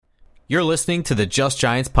You're listening to the Just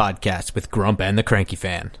Giants podcast with Grump and the Cranky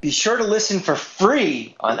Fan. Be sure to listen for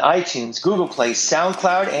free on iTunes, Google Play,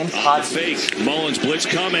 SoundCloud, and Podbean. Fake. Mullins blitz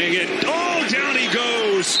coming. Down he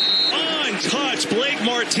goes. Untouched. Blake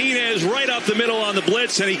Martinez right up the middle on the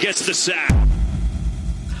blitz, and he gets the sack.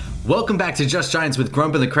 Welcome back to Just Giants with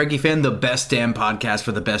Grump and the Cranky Fan, the best damn podcast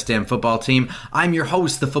for the best damn football team. I'm your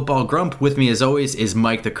host, the Football Grump. With me, as always, is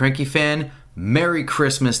Mike the Cranky Fan. Merry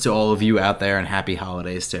Christmas to all of you out there and happy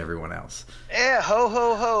holidays to everyone else. Yeah, ho,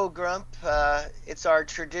 ho, ho, Grump. It's our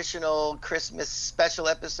traditional Christmas special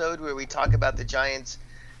episode where we talk about the Giants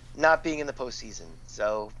not being in the postseason.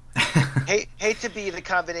 So, hate to be the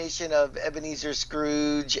combination of Ebenezer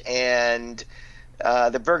Scrooge and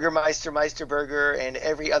the Burgermeister Meisterburger and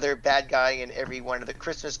every other bad guy in every one of the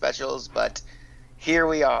Christmas specials, but here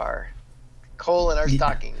we are. Coal in our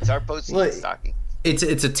stockings, our postseason stockings. It's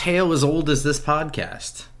a tale as old as this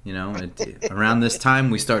podcast. You know, around this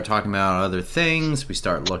time we start talking about other things. We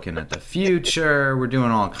start looking at the future. We're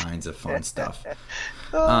doing all kinds of fun stuff.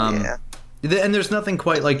 Yeah. And there's nothing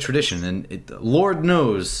quite like tradition. And Lord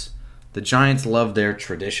knows the Giants love their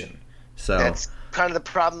tradition. So that's kind of the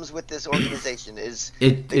problems with this organization.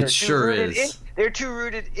 It sure is. They're too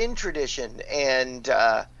rooted in tradition and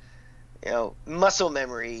muscle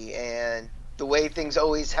memory and the way things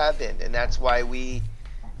always have been, and that's why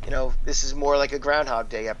this is more like a Groundhog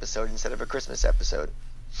Day episode instead of a Christmas episode.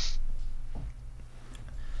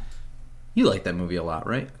 You like that movie a lot,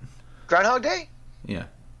 right? Groundhog Day? Yeah.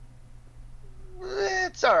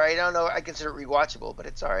 It's all right. I don't know. I consider it rewatchable, but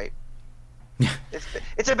it's all right.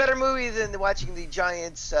 It's a better movie than watching the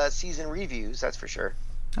Giants season reviews, that's for sure.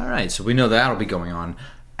 All right, so we know that'll be going on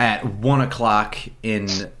at 1 o'clock in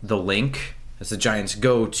the link as the Giants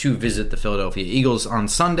go to visit the Philadelphia Eagles on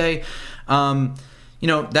Sunday.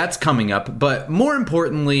 That's coming up. But more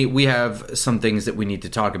importantly, we have some things that we need to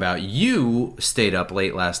talk about. You stayed up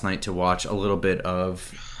late last night to watch a little bit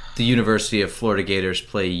of the University of Florida Gators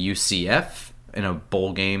play UCF in a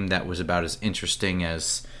bowl game that was about as interesting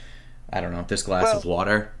as, I don't know, this glass of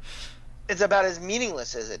water. It's about as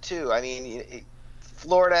meaningless as it, too. I mean,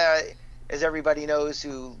 Florida, as everybody knows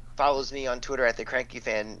who follows me on Twitter at the Cranky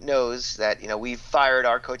Fan, knows that we've fired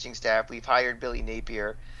our coaching staff. We've hired Billy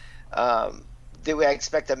Napier. I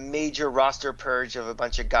expect a major roster purge of a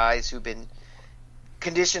bunch of guys who've been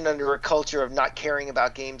conditioned under a culture of not caring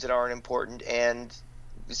about games that aren't important, and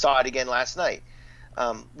we saw it again last night.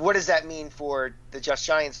 What does that mean for the Just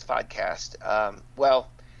Giants podcast?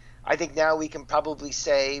 I think now we can probably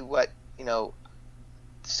say what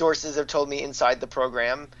sources have told me inside the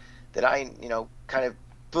program that I kind of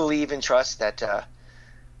believe and trust that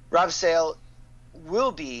Rob Sale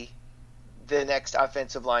will be the next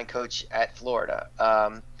offensive line coach at Florida.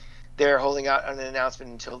 They're holding out on an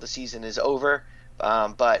announcement until the season is over,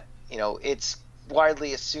 but it's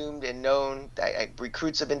widely assumed and known that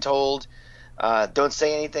recruits have been told, don't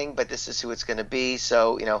say anything, but this is who it's going to be.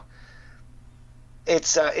 So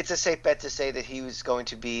it's a safe bet to say that he was going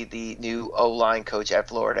to be the new O-line coach at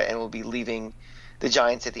Florida and will be leaving the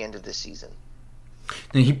Giants at the end of this season.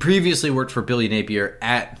 Now, he previously worked for Billy Napier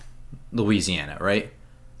at Louisiana, right?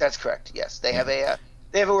 That's correct. Yes, they have a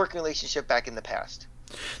working relationship back in the past.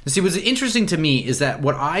 Now, see, what's interesting to me is that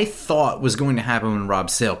what I thought was going to happen when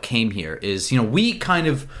Rob Sale came here is, we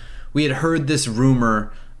had heard this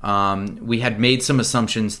rumor. We had made some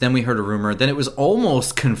assumptions, then we heard a rumor, then it was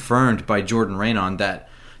almost confirmed by Jordan Raanan that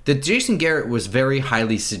Jason Garrett was very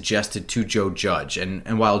highly suggested to Joe Judge.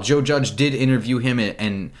 And while Joe Judge did interview him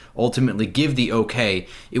and ultimately give the okay,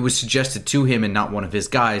 it was suggested to him and not one of his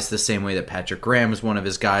guys, the same way that Patrick Graham is one of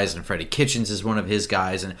his guys and Freddie Kitchens is one of his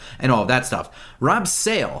guys and all of that stuff. Rob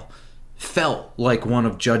Sale felt like one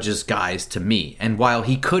of Judge's guys to me. And while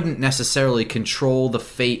he couldn't necessarily control the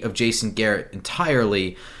fate of Jason Garrett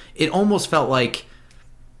entirely, it almost felt like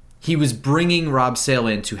he was bringing Rob Sale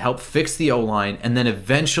in to help fix the O-line and then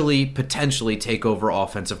eventually, potentially, take over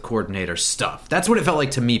offensive coordinator stuff. That's what it felt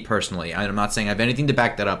like to me personally. I'm not saying I have anything to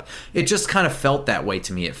back that up. It just kind of felt that way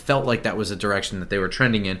to me. It felt like that was a direction that they were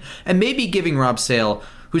trending in. And maybe giving Rob Sale,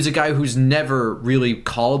 who's a guy who's never really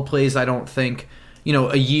called plays, I don't think,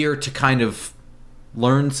 a year to kind of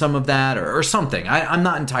learn some of that or something. I'm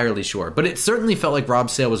not entirely sure. But it certainly felt like Rob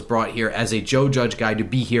Sale was brought here as a Joe Judge guy to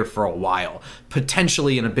be here for a while,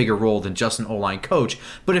 potentially in a bigger role than just an O-line coach.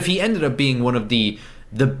 But if he ended up being one of the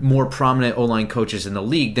more prominent O-line coaches in the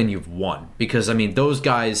league, then you've won. Because, those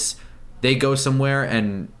guys, they go somewhere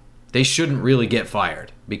and they shouldn't really get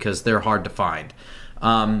fired because they're hard to find.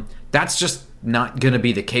 That's just not going to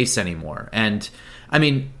be the case anymore. And,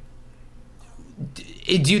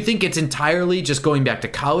 Do you think it's entirely just going back to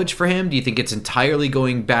college for him? Do you think it's entirely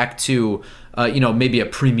going back to, maybe a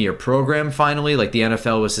premier program finally, like the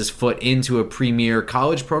NFL was his foot into a premier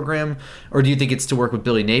college program? Or do you think it's to work with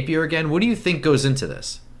Billy Napier again? What do you think goes into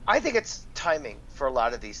this? I think it's timing for a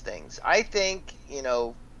lot of these things. I think,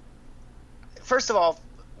 first of all,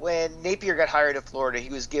 when Napier got hired at Florida, he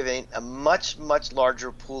was given a much, much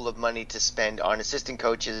larger pool of money to spend on assistant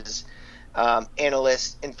coaches,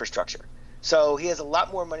 analysts, infrastructure. So he has a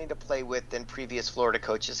lot more money to play with than previous Florida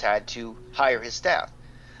coaches had to hire his staff.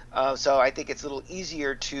 So I think it's a little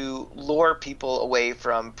easier to lure people away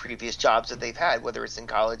from previous jobs that they've had, whether it's in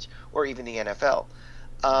college or even the NFL.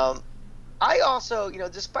 I also,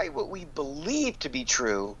 despite what we believe to be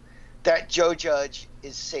true, that Joe Judge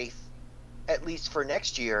is safe, at least for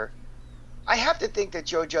next year, I have to think that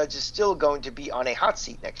Joe Judge is still going to be on a hot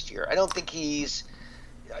seat next year. I don't think he's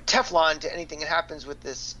Teflon to anything that happens with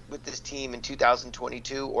this team in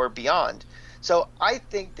 2022 or beyond. So I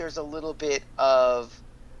think there's a little bit of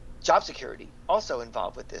job security also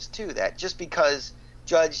involved with this too, that just because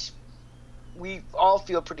Judge, we all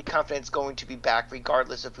feel pretty confident is going to be back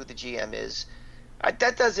regardless of who the GM is,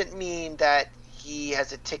 that doesn't mean that he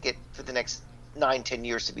has a ticket for the next 9-10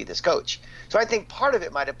 years to be this coach. So I think part of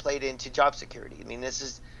it might have played into job security. I mean, this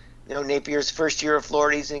is Napier's first year of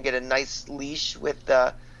Florida. He's going to get a nice leash with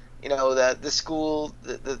the school,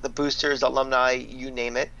 the boosters, alumni, you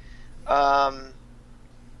name it. So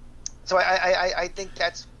I think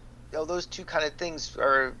that's those two kind of things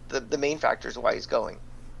are the main factors why he's going.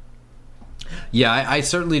 Yeah, I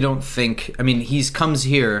certainly don't think. I mean, he comes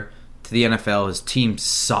here to the NFL. His team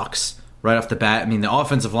sucks right off the bat. I mean, the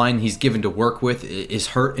offensive line he's given to work with is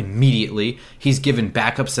hurt immediately. He's given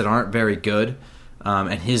backups that aren't very good.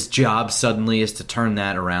 And his job suddenly is to turn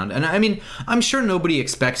that around. And I mean, I'm sure nobody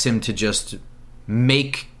expects him to just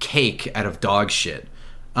make cake out of dog shit.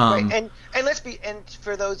 Right. And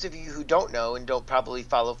for those of you who don't know and don't probably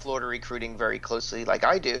follow Florida recruiting very closely like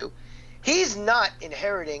I do, he's not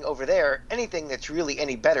inheriting over there anything that's really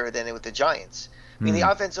any better than with the Giants. I mean,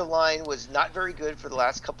 the offensive line was not very good for the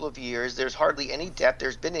last couple of years. There's hardly any depth.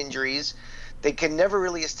 There's been injuries. They can never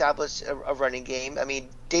really establish a running game. I mean,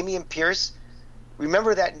 Dameon Pierce,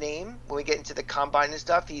 remember that name when we get into the combine and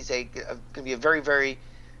stuff. He's going to be a very, very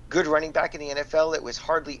good running back in the NFL that was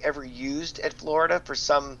hardly ever used at Florida for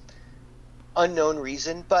some unknown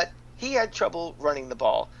reason, but he had trouble running the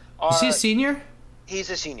ball. Is he a senior?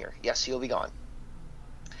 He's a senior. Yes, he'll be gone.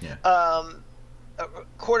 Yeah.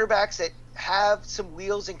 Quarterbacks that have some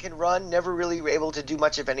wheels and can run, never really were able to do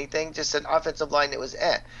much of anything, just an offensive line that was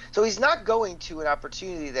So he's not going to an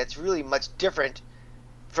opportunity that's really much different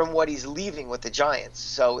from what he's leaving with the Giants.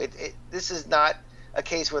 So this is not a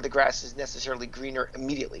case where the grass is necessarily greener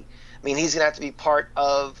immediately. I mean, he's going to have to be part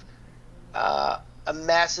of a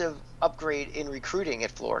massive upgrade in recruiting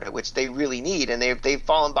at Florida, which they really need, and they've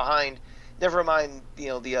fallen behind. Never mind,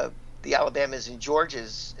 the Alabamas and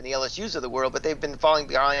Georgias and the LSUs of the world, but they've been falling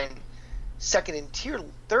behind second and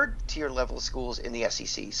third tier level schools in the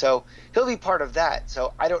SEC. So he'll be part of that.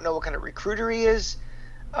 So I don't know what kind of recruiter he is.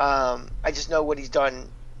 I just know what he's done,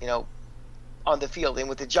 on the field. And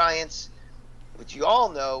with the Giants, which you all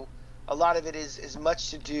know, a lot of it is as much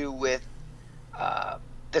to do with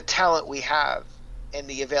the talent we have and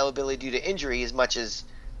the availability due to injury as much as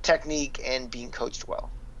technique and being coached well.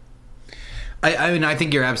 I mean, I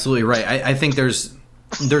think you're absolutely right. I think there's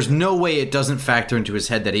no way it doesn't factor into his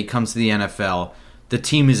head that he comes to the NFL, the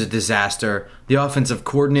team is a disaster, the offensive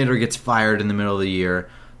coordinator gets fired in the middle of the year,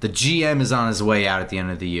 the GM is on his way out at the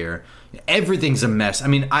end of the year. Everything's a mess. I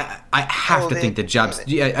mean, I have to think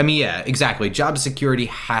that exactly. Job security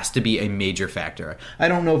has to be a major factor. I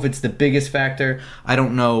don't know if it's the biggest factor. I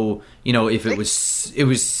don't know, if it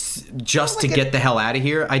was just to get the hell out of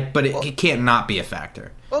here. But it can't not be a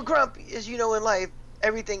factor. Well, Grump, as you know in life,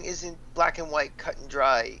 everything isn't black and white, cut and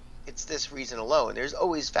dry. It's this reason alone. There's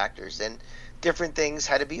always factors, and different things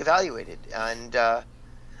had to be evaluated. And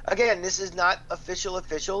again, this is not official.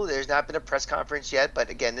 There's not been a press conference yet, but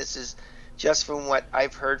again, this is just from what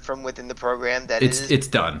I've heard from within the program that it's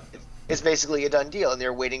done. It's basically a done deal, and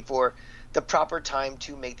they're waiting for the proper time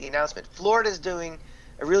to make the announcement. Florida's doing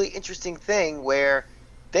a really interesting thing where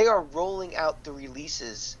they are rolling out the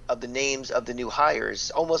releases of the names of the new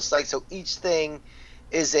hires, almost like so each thing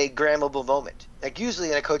is a grammable moment. Like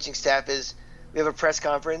usually in a coaching staff is we have a press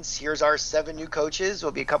conference, here's our 7 new coaches,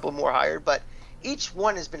 there'll be a couple more hired, but each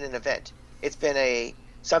one has been an event. It's been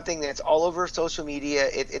something that's all over social media.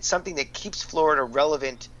 It's something that keeps Florida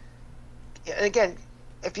relevant. And again,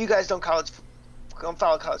 if you guys don't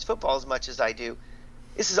follow college football as much as I do,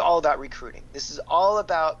 this is all about recruiting. This is all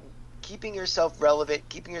about keeping yourself relevant,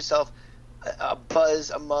 keeping yourself a buzz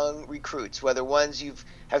among recruits, whether ones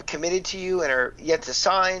have committed to you and are yet to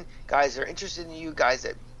sign, guys that are interested in you, guys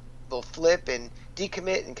that will flip and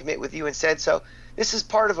decommit and commit with you instead. So this is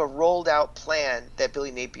part of a rolled out plan that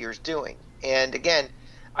Billy Napier's doing. And again,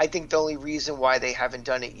 I think the only reason why they haven't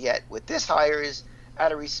done it yet with this hire is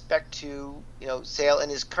out of respect to, Sale and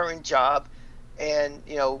his current job. And,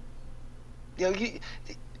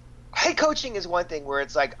 head coaching is one thing where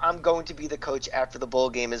it's like, I'm going to be the coach after the bowl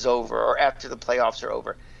game is over or after the playoffs are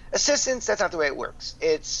over. Assistants, that's not the way it works.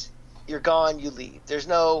 It's you're gone, you leave. There's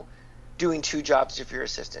no doing two jobs if you're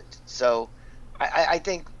assistant. So I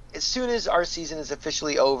think as soon as our season is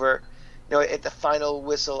officially over, at the final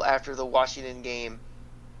whistle after the Washington game,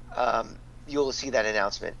 you'll see that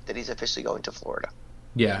announcement that he's officially going to Florida.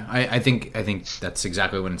 Yeah, I think that's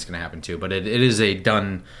exactly when it's going to happen too. But it is a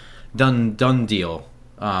done deal.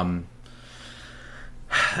 So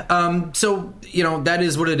that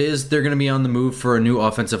is what it is. They're going to be on the move for a new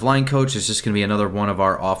offensive line coach. It's just going to be another one of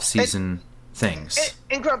our off-season things.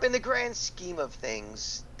 And Grump, in the grand scheme of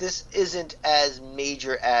things, this isn't as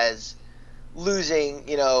major as losing,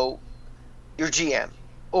 your GM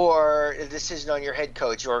or a decision on your head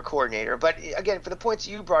coach or a coordinator. But again, for the points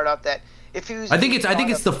you brought up, that if he was, I think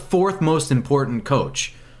it's the fourth most important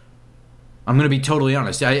coach. I'm going to be totally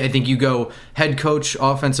honest. I think you go head coach,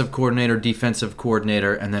 offensive coordinator, defensive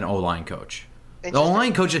coordinator, and then O-line coach. The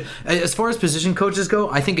O-line coach, as far as position coaches go,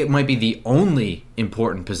 I think it might be the only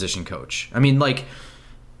important position coach. I mean,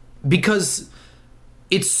 because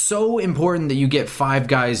it's so important that you get five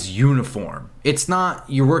guys uniform. It's not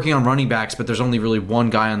you're working on running backs, but there's only really one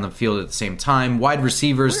guy on the field at the same time. Wide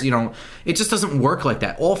receivers, it just doesn't work like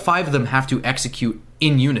that. All five of them have to execute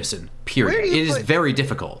in unison, period. It is very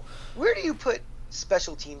difficult. Where do you put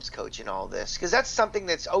special teams coach in all this? Because that's something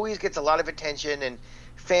that's always gets a lot of attention, and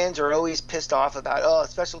fans are always pissed off about, oh,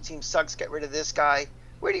 special teams sucks, get rid of this guy.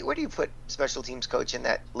 Where do you put special teams coach in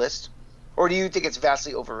that list? Or do you think it's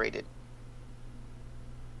vastly overrated?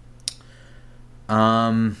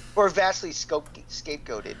 Or vastly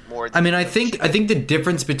scapegoated more than I think the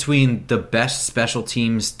difference between the best special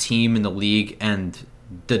teams team in the league and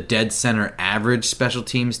the dead center average special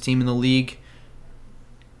teams team in the league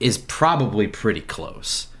is probably pretty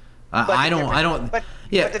close. But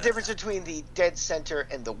the difference between the dead center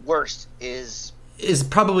and the worst is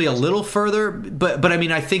probably a little further, but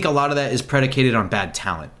I think a lot of that is predicated on bad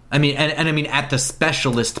talent. At the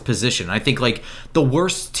specialist position, I think the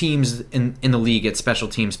worst teams in the league at special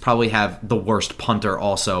teams probably have the worst punter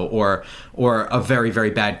also, or a very, very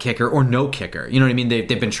bad kicker, or no kicker. You know what I mean?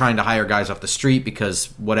 They've been trying to hire guys off the street because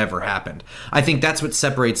whatever happened. I think that's what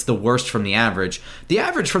separates the worst from the average. The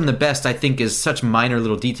average from the best, I think, is such minor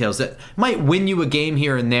little details that might win you a game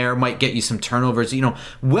here and there, might get you some turnovers.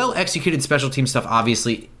 Well executed special team stuff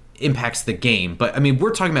obviously impacts the game, but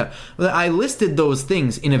we're talking about, I listed those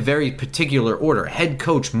things in a very particular order. Head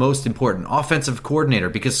coach, most important. Offensive coordinator,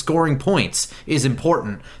 because scoring points is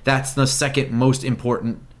important. That's the second most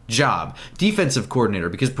important job. Defensive coordinator,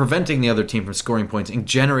 because preventing the other team from scoring points and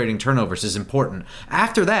generating turnovers is important.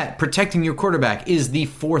 After that, protecting your quarterback is the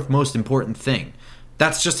fourth most important thing.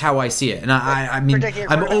 That's just how I see it. And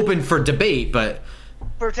I'm open for debate, but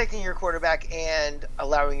protecting your quarterback and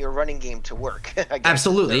allowing your running game to work.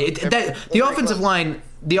 Absolutely. The offensive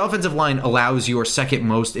line allows your second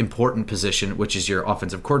most important position, which is your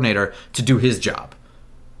offensive coordinator, to do his job.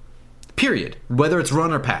 Period. Whether it's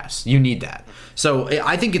run or pass, you need that. So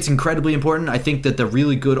I think it's incredibly important. I think that the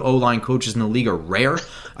really good O-line coaches in the league are rare.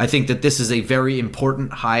 I think that this is a very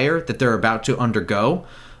important hire that they're about to undergo.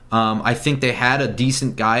 I think they had a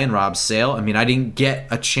decent guy in Rob Sale. I didn't get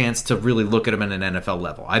a chance to really look at him at an NFL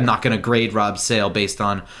level. I'm not going to grade Rob Sale based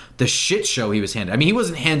on the shit show he was handed. He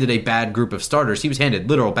wasn't handed a bad group of starters. He was handed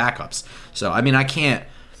literal backups. So,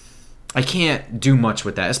 I can't do much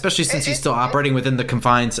with that, especially since he's still operating within the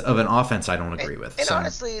confines of an offense I don't agree with. And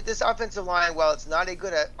honestly, this offensive line, while it's not a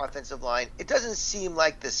good offensive line, it doesn't seem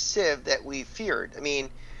like the sieve that we feared.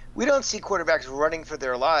 We don't see quarterbacks running for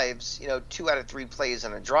their lives, 2 out of 3 plays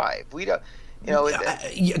on a drive. We don't, you're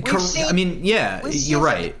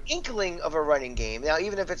right. An inkling of a running game. Now,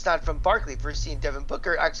 even if it's not from Barkley, if we're seeing Devin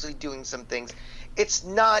Booker actually doing some things, it's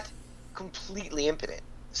not completely impotent.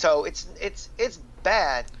 So it's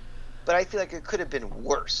bad, but I feel like it could have been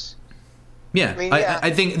worse. Yeah,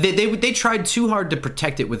 I think they tried too hard to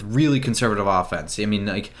protect it with really conservative offense.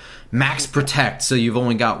 Max protect, so you've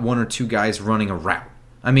only got 1 or 2 guys running a route.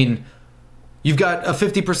 You've got a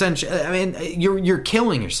 50%. I mean, you're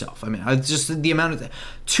killing yourself. I mean, it's just the amount of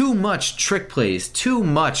too much trick plays, too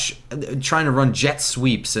much trying to run jet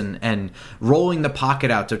sweeps and rolling the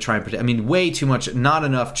pocket out to try and protect. I mean, way too much. Not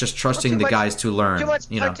enough. Just trusting the guys to learn. Too much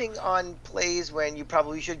punting on plays when you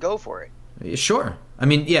probably should go for it. Sure. I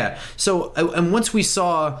mean, yeah. So, and once we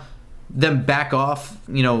saw them back off,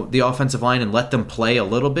 the offensive line and let them play a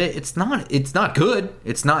little bit, it's not good.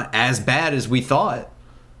 It's not as bad as we thought.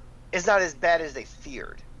 It's not as bad as they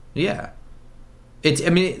feared. Yeah.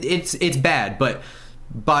 It's bad, but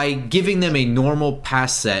by giving them a normal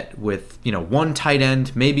pass set with, one tight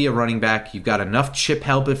end, maybe a running back, you've got enough chip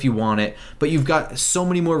help if you want it, but you've got so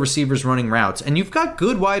many more receivers running routes, and you've got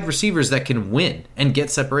good wide receivers that can win and get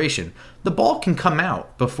separation. The ball can come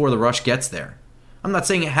out before the rush gets there. I'm not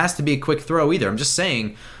saying it has to be a quick throw either. I'm just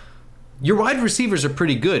saying your wide receivers are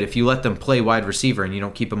pretty good if you let them play wide receiver and you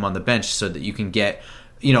don't keep them on the bench so that you can get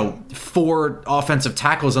 4 offensive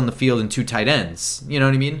tackles on the field and 2 tight ends. You know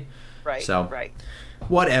what I mean? Right. So, right.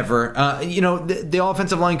 Whatever. The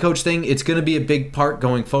offensive line coach thing, it's going to be a big part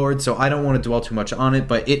going forward, so I don't want to dwell too much on it,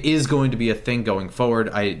 but it is going to be a thing going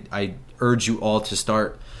forward. I urge you all to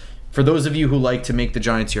start. For those of you who like to make the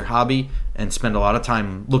Giants your hobby and spend a lot of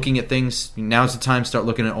time looking at things, now's the time to start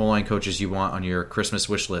looking at O-line coaches you want on your Christmas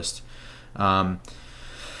wish list.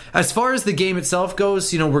 As far as the game itself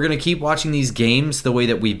goes, we're going to keep watching these games the way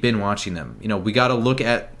that we've been watching them. We got to look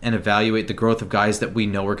at and evaluate the growth of guys that we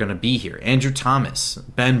know are going to be here. Andrew Thomas,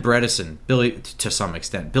 Ben Bredeson, Billy, to some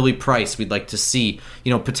extent, Billy Price, we'd like to see,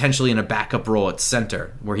 potentially in a backup role at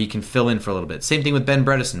center where he can fill in for a little bit. Same thing with Ben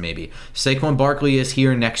Bredeson, maybe. Saquon Barkley is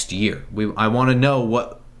here next year. I want to know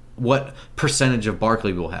what percentage of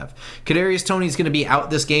Barkley we'll have. Kadarius Toney's going to be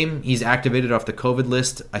out this game. He's activated off the COVID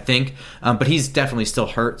list, I think, but he's definitely still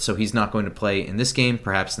hurt, so he's not going to play in this game,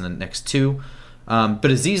 perhaps in the next 2. But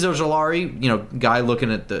Azeez Ojulari, guy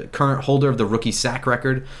looking at the current holder of the rookie sack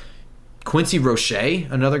record. Quincy Roche,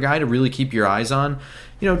 another guy to really keep your eyes on.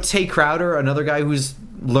 Tay Crowder, another guy who's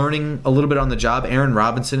learning a little bit on the job. Aaron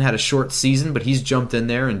Robinson had a short season, but he's jumped in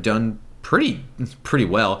there and done pretty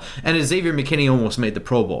well, and Xavier McKinney almost made the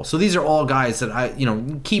Pro Bowl. So these are all guys that I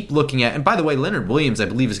keep looking at. And by the way, Leonard Williams, I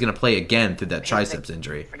believe, is going to play again through that triceps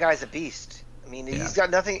injury. The guy's a beast. I mean, he's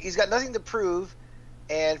got nothing to prove.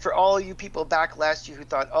 And for all you people back last year who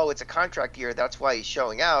thought, oh, it's a contract year, that's why he's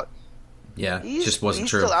showing out. Yeah, just wasn't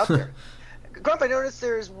true. He's still out there. Grump, I noticed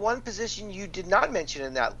there's one position you did not mention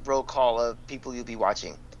in that roll call of people you'll be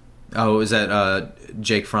watching. Oh, is that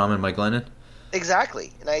Jake Fromm and Mike Glennon?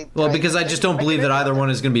 Exactly. And I just don't believe that either one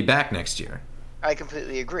is going to be back next year. I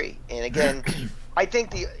completely agree. And again, I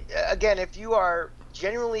think if you are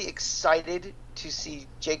genuinely excited to see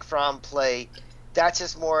Jake Fromm play, that's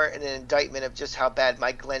just more an indictment of just how bad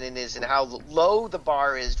Mike Glennon is and how low the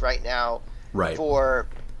bar is right now for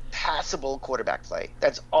passable quarterback play.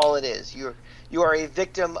 That's all it is. You are a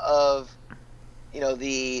victim of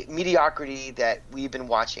the mediocrity that we've been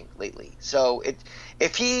watching lately. So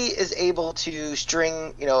if he is able to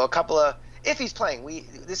string, a couple of, if he's playing,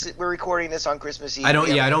 we're recording this on Christmas Eve. I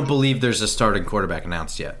don't believe there's a starting quarterback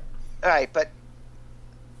announced yet. All right, but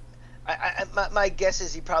my guess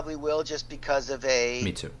is he probably will, just because of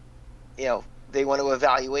Me too. They want to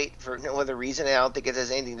evaluate for no other reason. And I don't think it has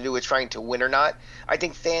anything to do with trying to win or not. I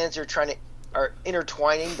think fans are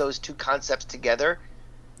intertwining those two concepts together.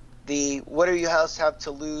 What do you have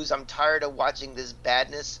to lose? I'm tired of watching this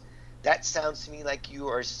badness. That sounds to me like you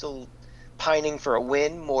are still pining for a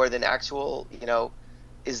win more than actual,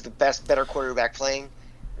 is the better quarterback playing.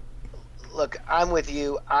 Look, I'm with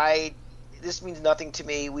you. This means nothing to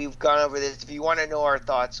me. We've gone over this. If you want to know our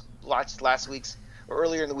thoughts, watch last week's or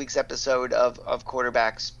earlier in the week's episode of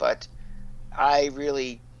quarterbacks. But I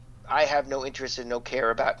have no interest and no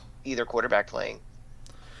care about either quarterback playing.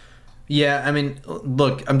 Yeah, I mean,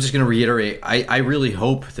 look, I'm just going to reiterate. I really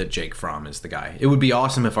hope that Jake Fromm is the guy. It would be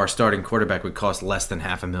awesome if our starting quarterback would cost less than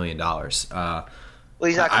 $500,000. Well,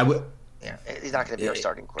 he's not. He's not going to be our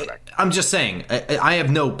starting quarterback. I'm just saying. I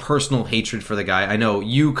have no personal hatred for the guy. I know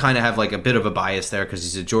you kind of have like a bit of a bias there because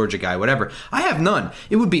he's a Georgia guy, whatever. I have none.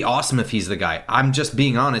 It would be awesome if he's the guy. I'm just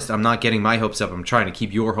being honest. I'm not getting my hopes up. I'm trying to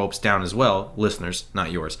keep your hopes down as well, listeners,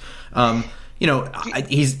 not yours. I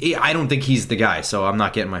don't think he's the guy, so I'm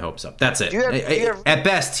not getting my hopes up. That's it. At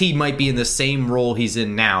best, he might be in the same role he's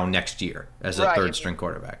in now next year as a third-string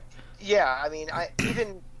quarterback. Yeah, I mean,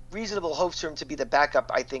 even reasonable hopes for him to be the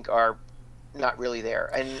backup, I think, are not really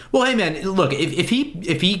there. And well, hey man, look, if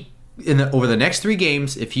he over the next 3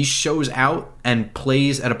 games, if he shows out and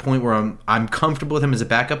plays at a point where I'm comfortable with him as a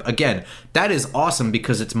backup, again, that is awesome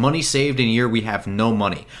because it's money saved in a year we have no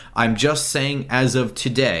money. I'm just saying, as of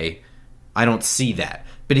today, I don't see that.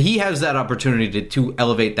 But he has that opportunity to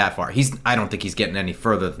elevate that far. I don't think he's getting any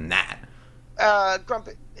further than that. Grump,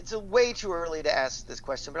 it's way too early to ask this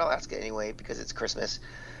question, but I'll ask it anyway because it's Christmas.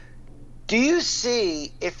 Do you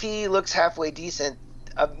see, if he looks halfway decent,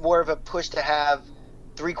 more of a push to have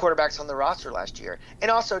 3 quarterbacks on the roster last year? And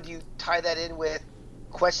also, do you tie that in with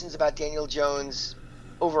questions about Daniel Jones'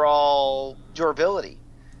 overall durability?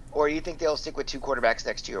 Or do you think they'll stick with 2 quarterbacks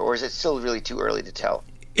next year? Or is it still really too early to tell?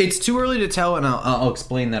 It's too early to tell, and I'll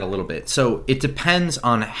explain that a little bit. So it depends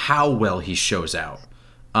on how well he shows out.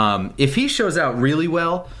 If he shows out really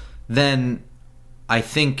well, then I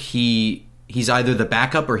think he's either the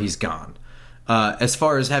backup or he's gone. As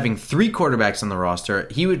far as having 3 quarterbacks on the roster,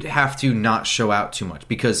 he would have to not show out too much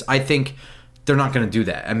because I think they're not going to do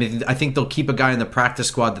that. I mean, I think they'll keep a guy in the practice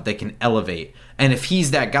squad that they can elevate. And if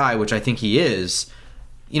he's that guy, which I think he is,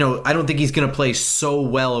 I don't think he's going to play so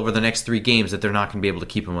well over the next 3 games that they're not going to be able to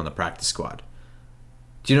keep him on the practice squad.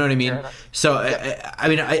 Do you know what I mean? So, yeah.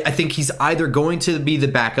 I think he's either going to be the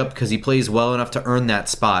backup because he plays well enough to earn that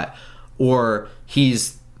spot, or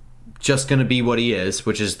he's just going to be what he is,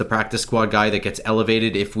 which is the practice squad guy that gets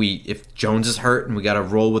elevated if Jones is hurt and we got to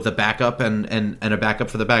roll with a backup and a backup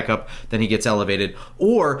for the backup, then he gets elevated.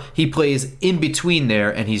 Or he plays in between there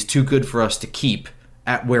and he's too good for us to keep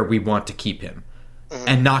at where we want to keep him.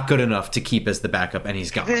 And not good enough to keep as the backup, and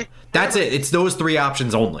he's gone. That's it. It's those 3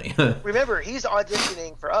 options only. Remember, he's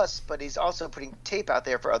auditioning for us, but he's also putting tape out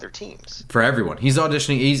there for other teams. For everyone. He's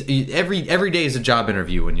auditioning. Every day is a job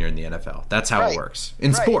interview when you're in the NFL. That's how it works.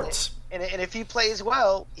 In sports. And if he plays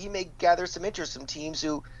well, he may gather some interest from teams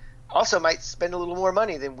who also might spend a little more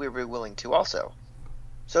money than we're willing to also.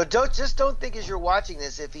 So don't think as you're watching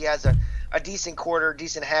this, if he has a decent quarter,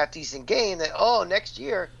 decent half, decent game, that, next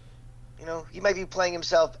year – he might be playing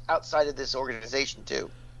himself outside of this organization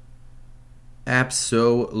too.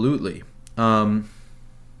 Absolutely. Some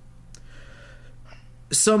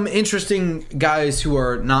interesting guys who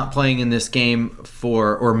are not playing in this game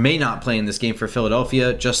or may not play in this game for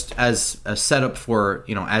Philadelphia, just as a setup for,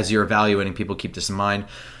 as you're evaluating people, keep this in mind.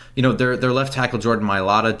 Their left tackle, Jordan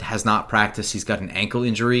Mailata, has not practiced. He's got an ankle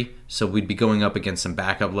injury, so we'd be going up against some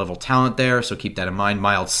backup level talent there, so keep that in mind.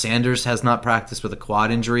 Miles Sanders has not practiced with a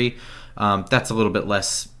quad injury. That's a little bit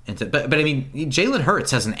less into, but I mean, Jalen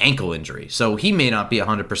Hurts has an ankle injury, so he may not be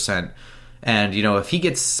 100%. And if he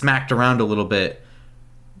gets smacked around a little bit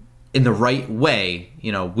in the right way,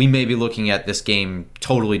 we may be looking at this game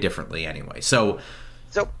totally differently anyway. So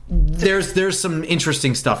there's some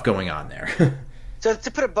interesting stuff going on there. So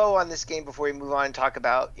to put a bow on this game before we move on and talk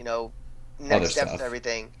about next steps and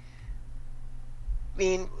everything. I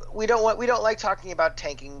mean, we don't like talking about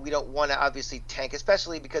tanking. We don't want to obviously tank,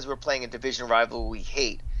 especially because we're playing a division rival we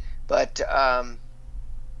hate. But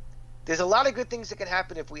there's a lot of good things that can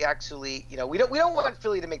happen if we actually, we don't want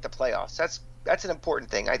Philly to make the playoffs. That's an important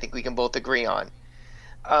thing. I think we can both agree on.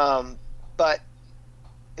 But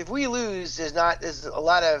if we lose, there's a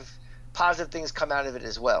lot of positive things come out of it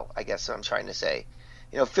as well. I guess what I'm trying to say.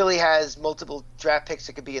 Philly has multiple draft picks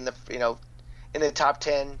that could be in the in the top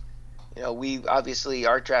 10. We obviously,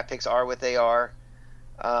 our draft picks are what they are.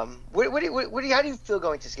 How do you feel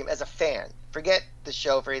going to this game as a fan? Forget the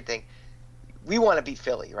show for anything. We want to beat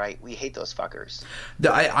Philly, right? We hate those fuckers.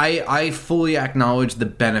 I fully acknowledge the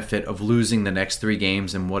benefit of losing the next 3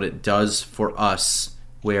 games and what it does for us,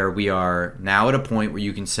 where we are now at a point where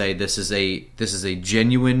you can say this is a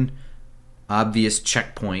genuine, obvious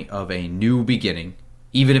checkpoint of a new beginning,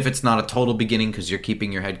 even if it's not a total beginning because you're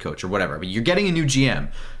keeping your head coach or whatever. But you're getting a new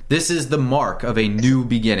GM. This is the mark of a new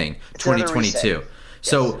beginning, 2022.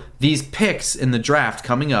 So these picks in the draft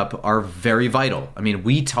coming up are very vital. I mean,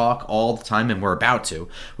 we talk all the time, and we're about to.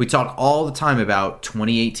 We talk all the time about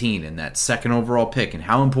 2018 and that second overall pick and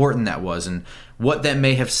how important that was and what that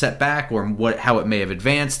may have set back or how it may have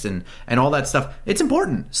advanced and all that stuff. It's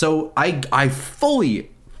important. So I fully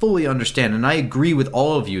understand, and I agree with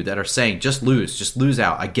all of you that are saying just lose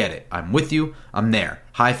out. I get it. I'm with you. I'm there.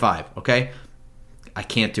 High five, okay? I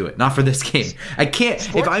can't do it. Not for this game. I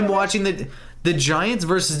can't. If I'm watching the Giants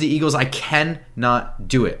versus the Eagles, I cannot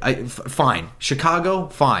do it. Fine. Chicago,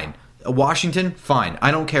 fine. Washington, fine.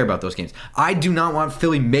 I don't care about those games. I do not want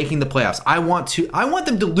Philly making the playoffs. I want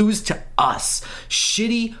them to lose to us.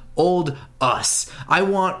 Shitty old us. I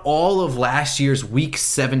want all of last year's Week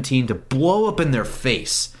 17 to blow up in their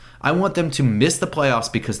face. I want them to miss the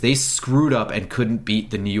playoffs because they screwed up and couldn't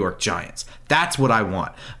beat the New York Giants. That's what I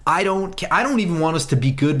want. I don't even want us to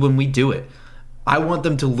be good when we do it. I want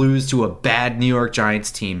them to lose to a bad New York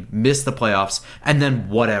Giants team, miss the playoffs, and then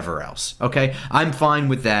whatever else. Okay? I'm fine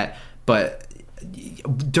with that, but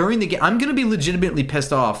during the game, I'm going to be legitimately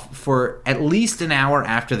pissed off for at least an hour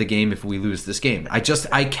after the game if we lose this game.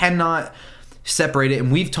 I cannot separate it,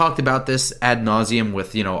 and we've talked about this ad nauseum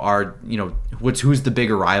with who's the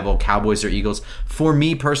bigger rival, Cowboys or Eagles. For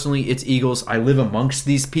me personally, it's Eagles. I live amongst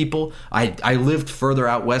these people. I lived further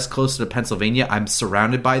out west, closer to Pennsylvania. I'm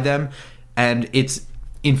surrounded by them, and it's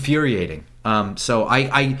infuriating. So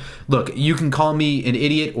I look, you can call me an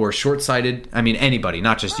idiot or short-sighted. I mean, anybody,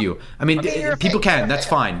 not just you. I mean people can. That's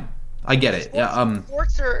fine. I get it.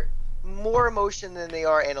 Sports are more emotion than they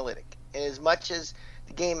are analytic. And as much as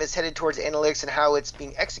the game is headed towards analytics and how it's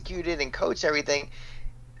being executed and coached, everything,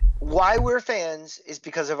 why we're fans is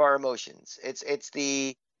because of our emotions.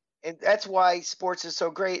 And that's why sports is so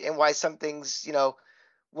great, and why some things,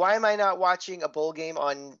 why am I not watching a bowl game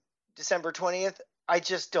on December 20th? I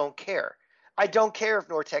just don't care. I don't care if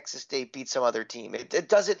North Texas State beats some other team. It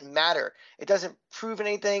doesn't matter. It doesn't prove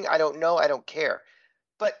anything. I don't know. I don't care.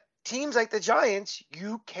 But teams like the Giants,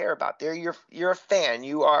 you care about. You're a fan.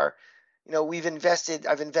 You are, I've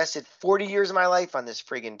invested 40 years of my life on this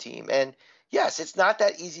friggin' team. And yes, it's not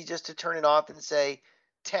that easy just to turn it off and say,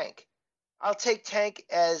 tank. I'll take tank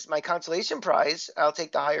as my consolation prize. I'll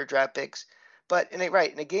take the higher draft picks. But in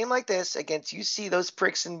a game like this, against, you see those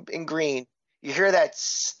pricks in green, you hear that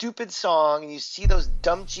stupid song, and you see those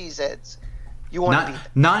dumb cheeseheads. You want to beat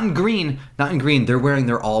them. Not in green. They're wearing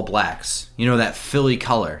their all blacks. That Philly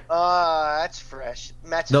color. That's fresh.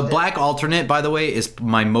 The black alternate, by the way, is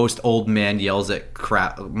my most old man yells at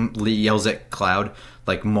cloud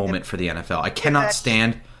like moment for the NFL. I cannot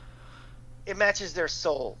stand. It matches their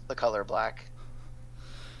soul, the color black.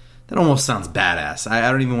 That almost sounds badass.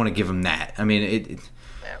 I don't even want to give them that. I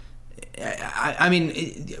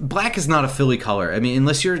mean, black is not a Philly color. I mean,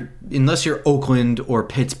 unless you're Oakland or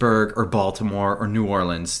Pittsburgh or Baltimore or New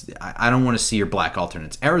Orleans, I don't want to see your black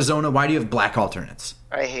alternates. Arizona, why do you have black alternates?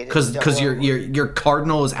 I hate it. Because your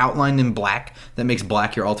cardinal is outlined in black. That makes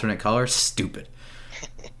black your alternate color. Stupid.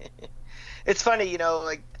 It's funny,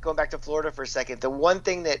 like going back to Florida for a second. The one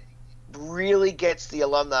thing that really gets the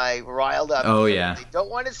alumni riled up. Oh yeah. They don't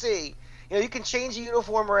want to see. You can change the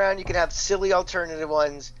uniform around. You can have silly alternative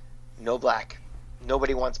ones. No black.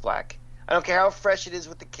 Nobody wants black. I don't care how fresh it is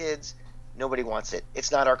with the kids. Nobody wants it.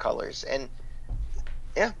 It's not our colors. And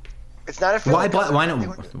yeah, it's not a. Why black?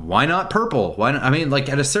 Why not purple? Why not? I mean, like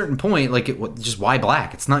at a certain point, just why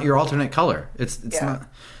black? It's not your alternate color. It's not.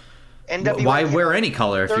 NWA, why wear any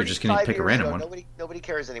color if you're just going to pick a random one? Nobody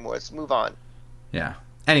cares anymore. Let's move on. Yeah.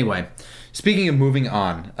 Anyway, speaking of moving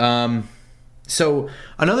on, so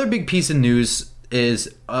another big piece of news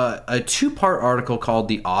is a two-part article called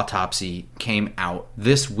The Autopsy came out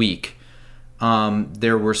this week.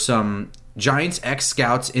 There were some Giants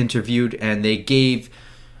ex-scouts interviewed, and they gave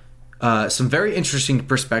some very interesting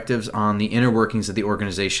perspectives on the inner workings of the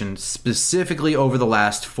organization, specifically over the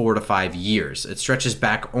last 4 to 5 years. It stretches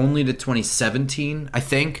back only to 2017, I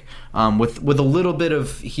think, with a little bit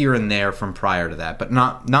of here and there from prior to that, but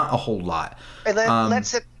not a whole lot. And let's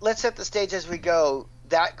set the stage as we go.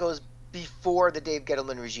 That goes before the Dave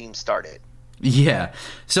Gettleman regime started. Yeah.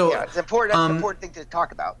 So yeah, it's important. That's an important thing to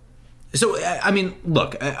talk about. So I mean,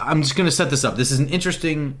 look, I'm just going to set this up. This is an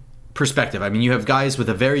interesting perspective. I mean, you have guys with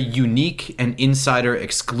a very unique and insider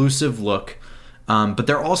exclusive look, but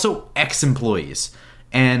they're also ex-employees.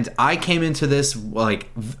 And I came into this,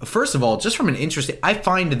 first of all, just from an interest, I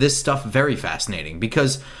find this stuff very fascinating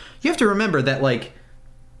because you have to remember that,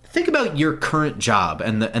 think about your current job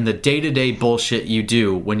and the day-to-day bullshit you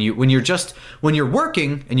do when you're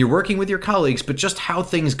working and you're working with your colleagues, but just how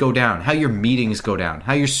things go down, how your meetings go down,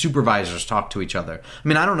 how your supervisors talk to each other. I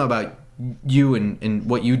mean, I don't know about you and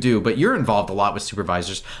what you do, but you're involved a lot with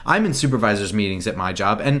supervisors. I'm in supervisors meetings at my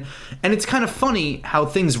job, and it's kind of funny how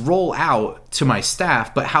things roll out to my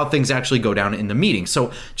staff, but how things actually go down in the meeting.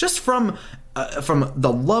 So just from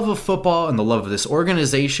the love of football and the love of this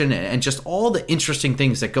organization and just all the interesting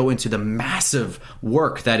things that go into the massive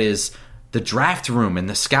work that is the draft room and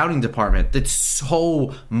the scouting department, that's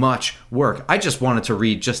so much work. I just wanted to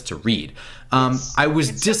read just to read. I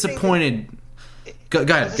was disappointed. Go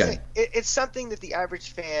ahead. It's something that the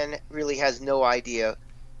average fan really has no idea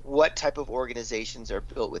what type of organizations are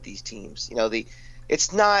built with these teams.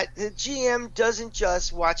 It's not, the GM doesn't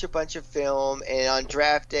just watch a bunch of film and on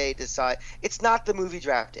draft day decide. It's not the movie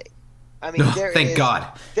Draft Day. I mean, thank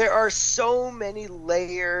God. There are so many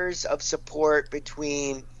layers of support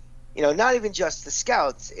between, not even just the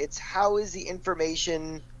scouts. It's how is the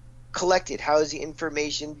information collected? How is the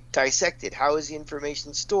information dissected? How is the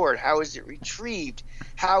information stored? How is it retrieved?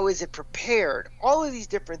 How is it prepared? All of these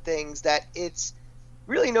different things that it's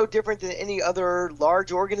really no different than any other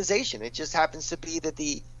large organization. It just happens to be that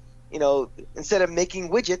instead of making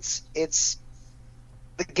widgets,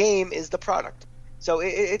 the game is the product. So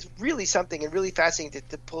it's really something and really fascinating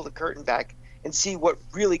to pull the curtain back and see what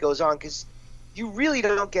really goes on, because you really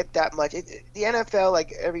don't get that much. The NFL,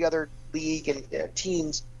 like every other league and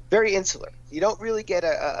teams, very insular. You don't really get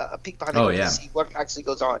a peek behind the curtain to see what actually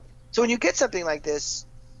goes on. So when you get something like this,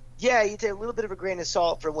 you take a little bit of a grain of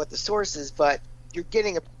salt from what the source is, but you're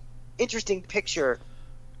getting an interesting picture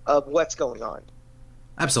of what's going on.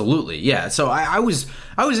 Absolutely, yeah. So I was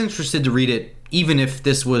interested to read it, even if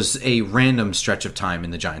this was a random stretch of time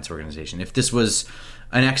in the Giants organization. If this was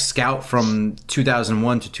an ex-scout from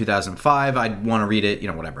 2001 to 2005, I'd want to read it,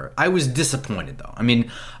 whatever. I was disappointed, though. I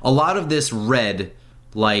mean, a lot of this read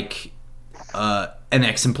like an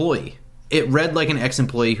ex-employee. It read like an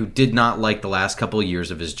ex-employee who did not like the last couple of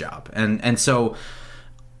years of his job. And so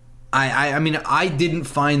I mean, I didn't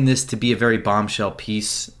find this to be a very bombshell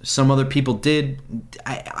piece. Some other people did.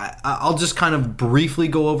 I'll just kind of briefly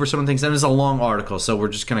go over some of the things. And it's a long article, so we're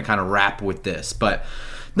just going to kind of wrap with this. But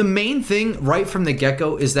the main thing right from the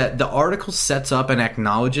get-go is that the article sets up and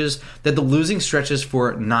acknowledges that the losing stretches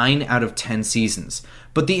for 9 out of 10 seasons.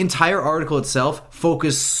 But the entire article itself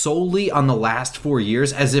focused solely on the last 4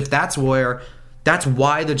 years, as if that's why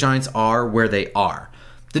the Giants are where they are.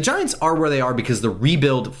 The Giants are where they are because the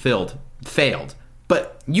rebuild failed.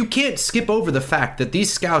 But you can't skip over the fact that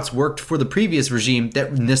these scouts worked for the previous regime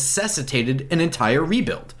that necessitated an entire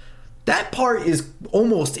rebuild. That part is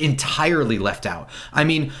almost entirely left out. I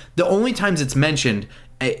mean, the only times it's mentioned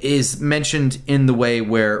is mentioned in the way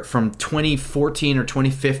where from 2014 or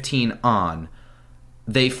 2015 on,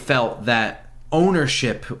 they felt that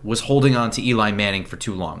ownership was holding on to Eli Manning for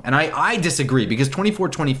too long. And I disagree, because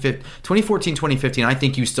 2014-2015, I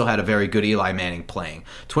think you still had a very good Eli Manning playing.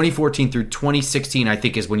 2014 through 2016, I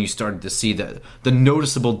think, is when you started to see the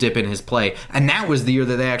noticeable dip in his play. And that was the year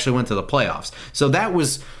that they actually went to the playoffs. So that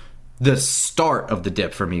was the start of the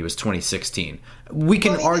dip for me, was 2016. We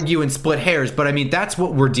can argue and split hairs, but I mean, that's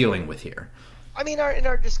what we're dealing with here. I mean, in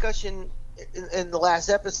our discussion in the last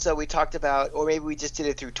episode, we talked about, or maybe we just did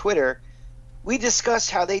it through Twitter, we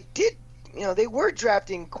discussed how they did, they were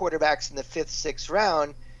drafting quarterbacks in the 5th, 6th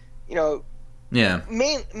round,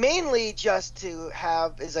 mainly just to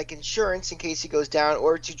have as like insurance in case he goes down,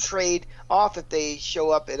 or to trade off if they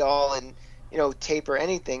show up at all and, tape or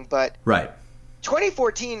anything. But right.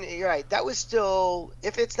 2014, you're right, that was still,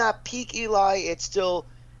 if it's not peak Eli, it's still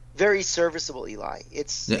very serviceable Eli.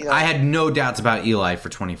 It's I had no doubts about Eli for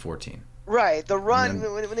 2014. Right, the run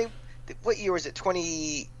when they, what year was it?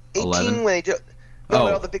 2018 when they did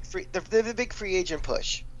all the big free agent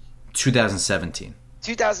push. 2017.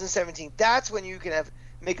 2017. That's when you can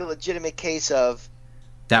make a legitimate case of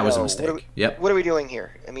that was a mistake. What are we doing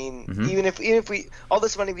here? I mean, even if we all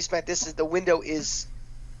this money we spent, the window is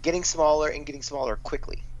getting smaller and getting smaller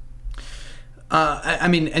quickly. I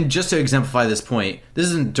mean, and just to exemplify this point, this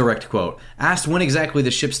isn't a direct quote. Asked when exactly the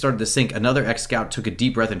ship started to sink, another ex-scout took a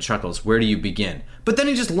deep breath and chuckles. Where do you begin? But then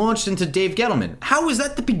he just launched into Dave Gettleman. How is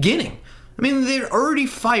that the beginning? I mean, they'd already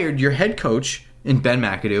fired your head coach in Ben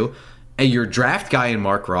McAdoo, and your draft guy in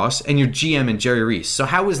Mark Ross, and your GM in Jerry Reese. So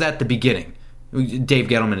how is that the beginning? Dave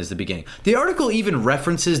Gettleman is the beginning. The article even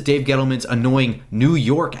references Dave Gettleman's annoying New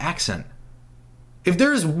York accent. If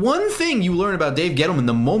there's one thing you learn about Dave Gettleman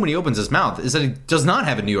the moment he opens his mouth, is that he does not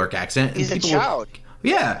have a New York accent. He's a child.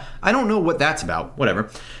 Yeah, I don't know what that's about.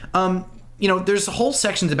 Whatever. There's whole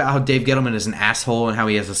sections about how Dave Gettleman is an asshole and how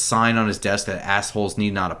he has a sign on his desk that assholes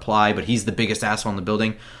need not apply, but he's the biggest asshole in the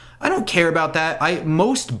building. I don't care about that.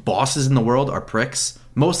 Most bosses in the world are pricks.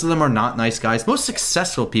 Most of them are not nice guys. Most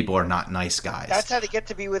successful people are not nice guys. That's how they get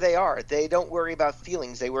to be where they are. They don't worry about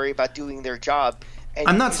feelings. They worry about doing their job.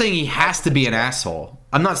 I'm not saying he has to be an asshole.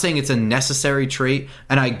 I'm not saying it's a necessary trait,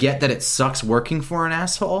 and I get that it sucks working for an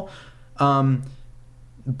asshole. But I'm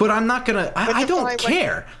not gonna. I don't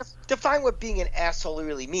care. Define what being an asshole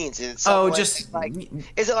really means. Is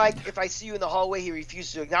it like if I see you in the hallway, he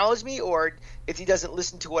refuses to acknowledge me, or if he doesn't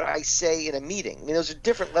listen to what I say in a meeting? I mean, those are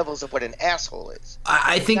different levels of what an asshole is.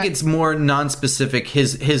 I think it's more non-specific.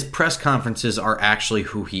 His press conferences are actually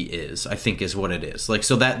who he is, I think, is what it is. Like,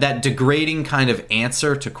 so that degrading kind of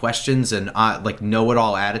answer to questions and like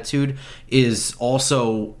know-it-all attitude is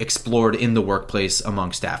also explored in the workplace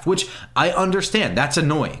among staff, which I understand. That's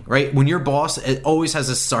annoying, right? When your boss always has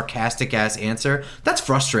a sarcastic ass answer, that's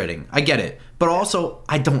frustrating. I get it. But also,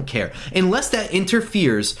 I don't care. Unless that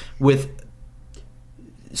interferes with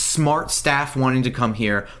smart staff wanting to come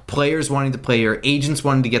here, players wanting to play here, agents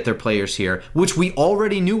wanting to get their players here, which we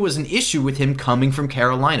already knew was an issue with him coming from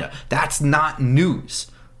Carolina. That's not news.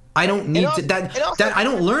 I don't need that. I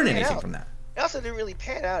don't learn anything from that. It also didn't really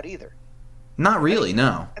pan out either. Not really,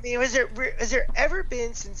 no. I mean, has there ever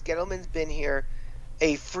been, since Gettleman's been here,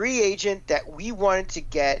 a free agent that we wanted to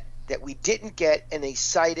get that we didn't get, and they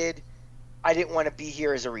cited, I didn't want to be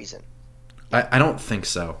here as a reason? I don't think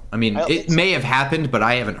so. I mean, it may have happened, but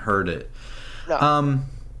I haven't heard it. No.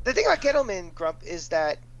 The thing about Gettleman, Grump, is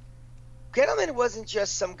that Gettleman wasn't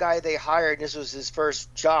just some guy they hired and this was his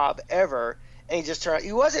first job ever, and he just turned out.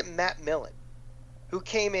 He wasn't Matt Millen, who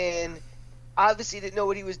came in, obviously didn't know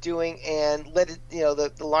what he was doing, and led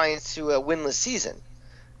the Lions to a winless season.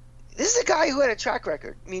 This is a guy who had a track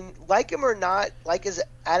record. I mean, like him or not, like his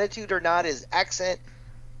attitude or not, his accent,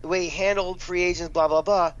 the way he handled free agents, blah, blah,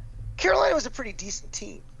 blah, Carolina was a pretty decent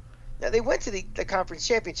team. Now, they went to the conference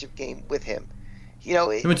championship game with him. They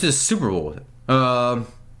went to the Super Bowl with him.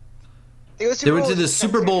 They went to the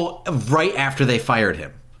Super Bowl right after they fired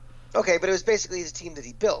him. Okay, but it was basically his team that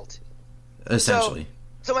he built. Essentially.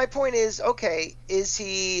 So my point is, okay, is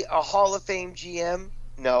he a Hall of Fame GM?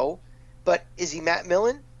 No. But is he Matt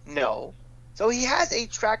Millen? No. So he has a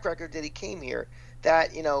track record that he came here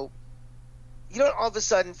that, you don't all of a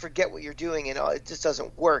sudden forget what you're doing and it just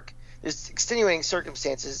doesn't work. There's extenuating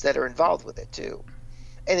circumstances that are involved with it too.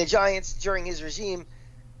 And the Giants, during his regime,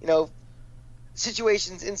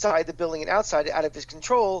 situations inside the building and outside, out of his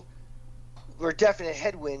control, were definite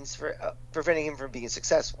headwinds for preventing him from being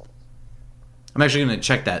successful. I'm actually going to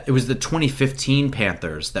check that. It was the 2015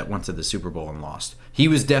 Panthers that went to the Super Bowl and lost. He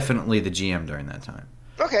was definitely the GM during that time.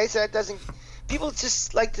 Okay, so that doesn't – people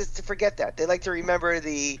just like to forget that. They like to remember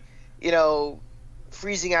the,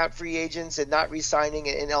 freezing out free agents and not re-signing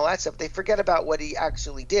and all that stuff. They forget about what he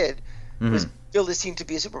actually did, was build his team to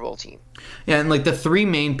be a Super Bowl team. Yeah, and the three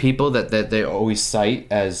main people that they always cite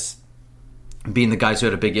as being the guys who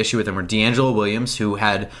had a big issue with him were D'Angelo Williams, who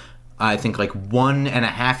had, I think,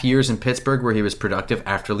 1.5 years in Pittsburgh where he was productive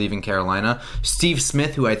after leaving Carolina. Steve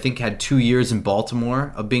Smith, who I think had 2 years in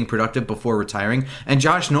Baltimore of being productive before retiring. And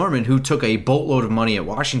Josh Norman, who took a boatload of money at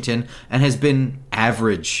Washington and has been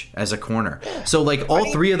average as a corner. So,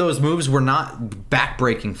 all three of those moves were not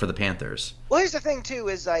backbreaking for the Panthers. Well, here's the thing, too,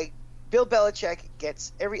 is, Bill Belichick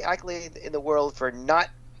gets every accolade in the world for not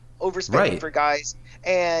overspending for guys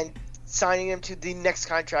and signing them to the next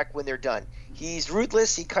contract when they're done. He's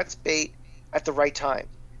ruthless. He cuts bait at the right time.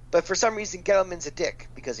 But for some reason, Gettleman's a dick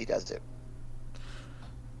because he does it.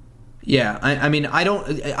 Yeah, I mean, I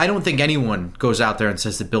don't think anyone goes out there and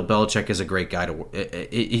says that Bill Belichick is a great guy.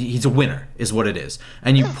 He's a winner, is what it is.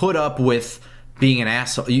 And you put up with being an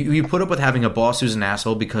asshole. You put up with having a boss who's an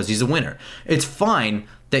asshole because he's a winner. It's fine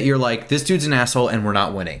that you're like, this dude's an asshole and we're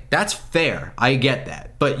not winning. That's fair. I get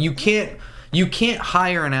that. But you can't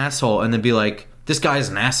hire an asshole and then be like, this guy's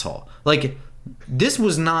an asshole. This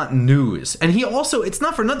was not news. And he also, it's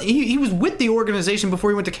not for nothing, he was with the organization before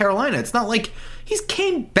he went to Carolina. It's not like he's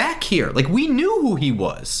came back here. We knew who he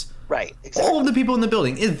was. Right, exactly. All of the people in the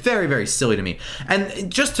building. It's very, very silly to me. And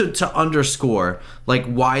just to underscore,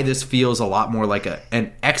 why this feels a lot more like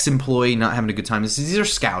an ex-employee not having a good time. These are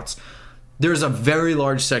scouts. There's a very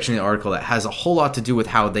large section of the article that has a whole lot to do with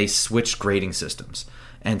how they switched grading systems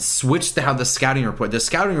and switched to how the scouting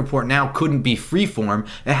report now couldn't be freeform.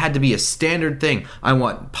 It had to be a standard thing. I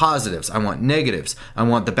want positives. I want negatives. I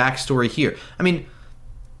want the backstory here. I mean,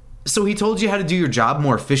 so he told you how to do your job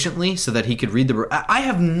more efficiently so that he could read the... I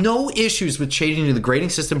have no issues with changing to the grading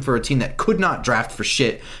system for a team that could not draft for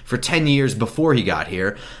shit for 10 years before he got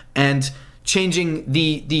here, and changing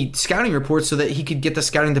the scouting report so that he could get the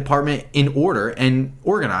scouting department in order and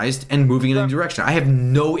organized and moving in a new direction. I have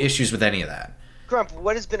no issues with any of that. Grump,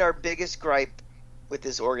 what has been our biggest gripe with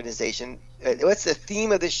this organization? What's the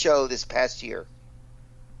theme of this show this past year?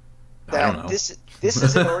 I don't know. This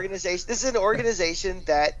is an organization. This is an organization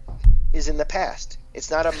that is in the past.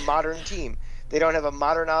 It's not a modern team. They don't have a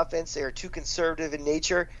modern offense. They are too conservative in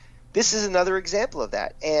nature. This is another example of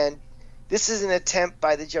that. And this is an attempt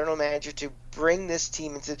by the general manager to bring this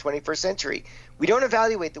team into the 21st century. We don't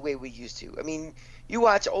evaluate the way we used to. I mean, you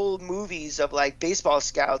watch old movies of baseball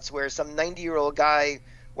scouts where some 90-year-old guy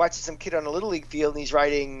watches some kid on a Little League field and he's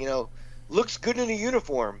writing, looks good in a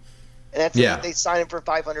uniform. And that's they sign him for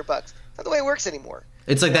 $500. That's not the way it works anymore.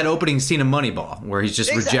 It's like that opening scene of Moneyball where he's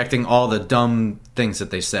just rejecting all the dumb things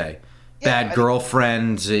that they say. Bad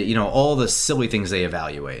girlfriend, all the silly things they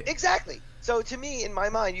evaluate. Exactly. So to me, in my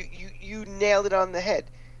mind, you nailed it on the head.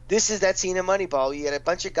 This is that scene of Moneyball. You get a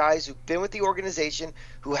bunch of guys who've been with the organization,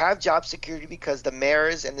 who have job security because the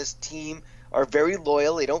mayors and this team are very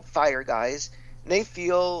loyal. They don't fire guys. And they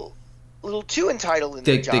feel a little too entitled in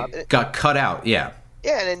their job. They got cut out, yeah.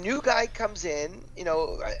 Yeah, and a new guy comes in,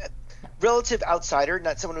 relative outsider,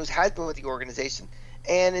 not someone who has been with the organization,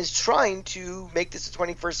 and is trying to make this a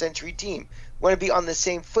 21st century team. Want to be on the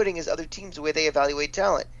same footing as other teams the way they evaluate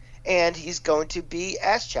talent. And he's going to be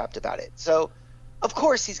ass-chapped about it. So, of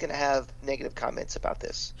course, he's going to have negative comments about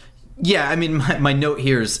this. Yeah, I mean, my note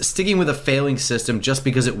here is sticking with a failing system just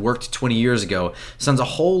because it worked 20 years ago sounds a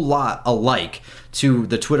whole lot alike to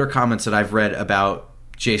the Twitter comments that I've read about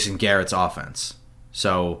Jason Garrett's offense.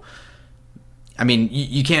 So, I mean,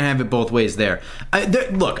 you can't have it both ways there.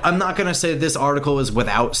 Look, I'm not going to say this article is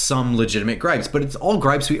without some legitimate gripes, but it's all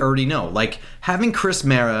gripes we already know. Like, having Chris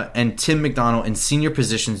Mara and Tim McDonald in senior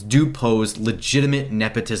positions do pose legitimate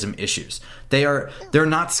nepotism issues. They're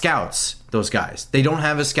not scouts, those guys. They don't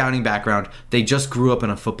have a scouting background. They just grew up in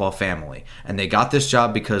a football family. And they got this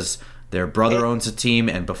job because their brother owns a team,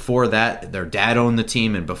 and before that, their dad owned the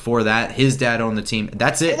team, and before that, his dad owned the team.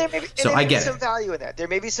 That's it. So I get it. There may be some value in that. There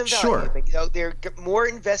may be some value. Sure. You know, they're more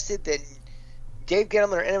invested than Dave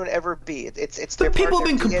Gettleman or anyone ever be. It's their But people have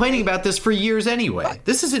been DNA. complaining about this for years anyway. Right.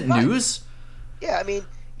 This isn't news. Yeah, I mean,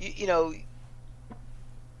 you know,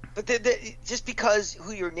 but just because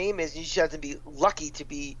who your name is, you should have to be lucky to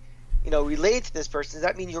be, you know, related to this person. Does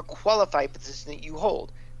that mean you're qualified for the position that you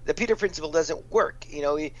hold? The Peter principle doesn't work. You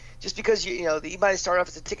know, just because you might have started off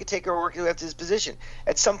as a ticket taker or working up to this position.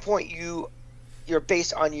 At some point, you're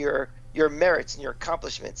based on your merits and your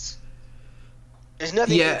accomplishments. There's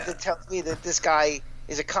nothing that tells me that this guy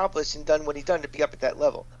is accomplished and done what he's done to be up at that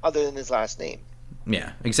level, other than his last name.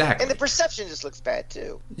 Yeah, exactly. And the perception just looks bad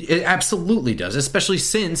too. It absolutely does, especially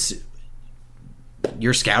since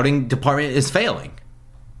your scouting department is failing.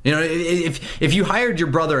 You know, if you hired your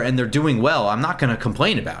brother and they're doing well, I'm not going to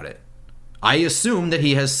complain about it. I assume that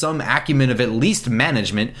he has some acumen of at least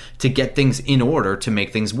management to get things in order to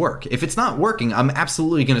make things work. If it's not working, I'm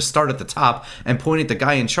absolutely going to start at the top and point at the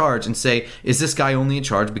guy in charge and say, is this guy only in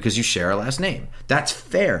charge because you share a last name? That's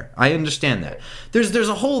fair. I understand that. There's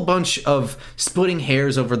a whole bunch of splitting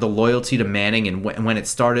hairs over the loyalty to Manning and when it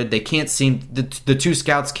started. They can't seem, the two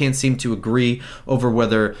scouts can't seem to agree over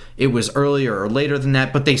whether it was earlier or later than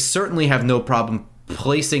that, but they certainly have no problem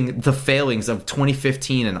placing the failings of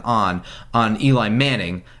 2015 and on Eli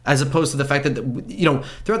Manning, as opposed to the fact that, you know,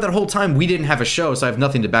 throughout that whole time we didn't have a show, so I have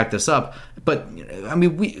nothing to back this up. But I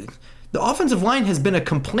mean, the offensive line has been a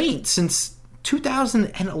complaint since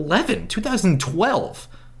 2011, 2012.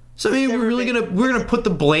 So I mean, we're gonna put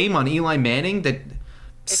the blame on Eli Manning. That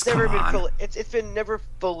it's never been never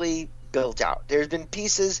fully built out. There's been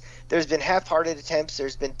pieces. There's been half-hearted attempts.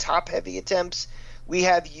 There's been top-heavy attempts. We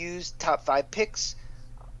have used top 5 picks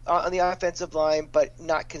on the offensive line, but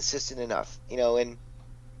not consistent enough, you know. And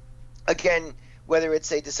again, whether it's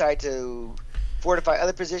they decide to fortify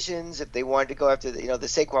other positions, if they wanted to go after the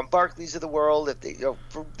Saquon Barkleys of the world, if they,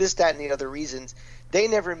 for this, that, and the other reasons, they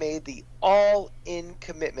never made the all-in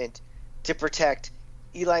commitment to protect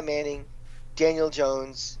Eli Manning, Daniel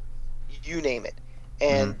Jones, you name it.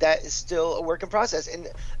 And that is still a work in process. And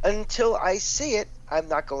until I see it, I'm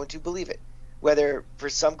not going to believe it. Whether for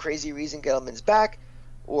some crazy reason Gettleman's back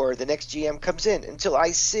or the next GM comes in, until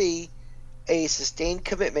I see a sustained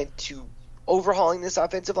commitment to overhauling this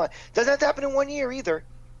offensive line. Doesn't have to happen in 1 year either.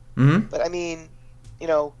 Mm-hmm. But I mean, you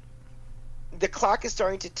know, the clock is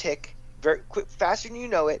starting to tick very quick, faster than you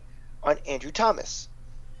know it, on Andrew Thomas.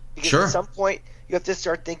 Because at some point you have to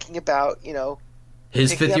start thinking about, you know,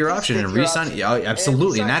 his fifth-year option and re-sign. Yeah,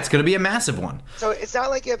 absolutely, and that's going to be a massive one. So it's not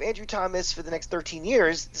like you have Andrew Thomas for the next 13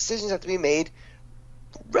 years. Decisions have to be made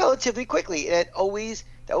relatively quickly, and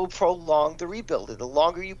that will prolong the rebuild. And the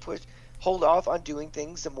longer you hold off on doing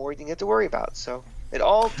things, the more you have to worry about. So it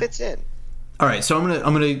all fits in. All right, so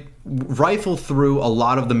I'm gonna rifle through a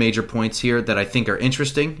lot of the major points here that I think are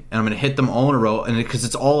interesting, and I'm gonna hit them all in a row, and because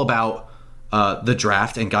it's all about the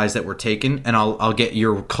draft and guys that were taken, and I'll get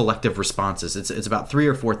your collective responses. It's about 3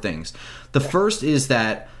 or 4 things. The first is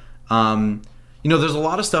that you know, there's a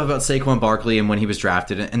lot of stuff about Saquon Barkley and when he was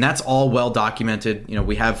drafted, and that's all well documented. You know,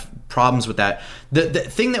 we have problems with that. The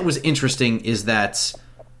thing that was interesting is that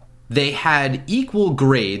they had equal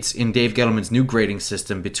grades in Dave Gettleman's new grading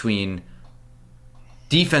system between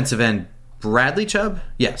defensive end Bradley Chubb,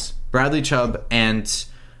 Bradley Chubb and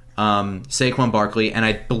Saquon Barkley, and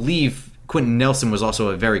I believe Quentin Nelson was also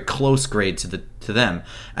a very close grade to them.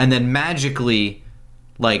 And then magically,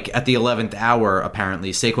 like at the 11th hour,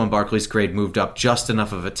 apparently, Saquon Barkley's grade moved up just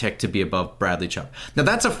enough of a tick to be above Bradley Chubb. Now,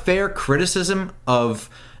 that's a fair criticism of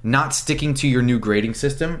not sticking to your new grading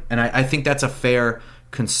system, and I think that's a fair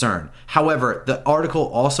concern. However, the article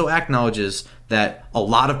also acknowledges that a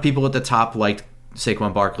lot of people at the top liked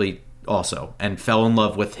Saquon Barkley also and fell in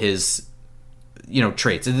love with his, you know,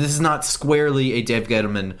 traits. And this is not squarely a Dave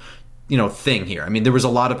Gettleman, thing here. I mean, there was a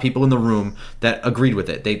lot of people in the room that agreed with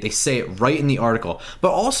it. They say it right in the article.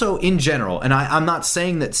 But also in general, and I'm not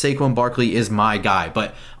saying that Saquon Barkley is my guy,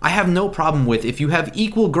 but I have no problem with if you have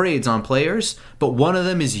equal grades on players, but one of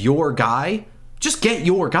them is your guy, just get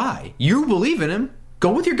your guy. You believe in him,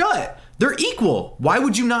 go with your gut. They're equal. Why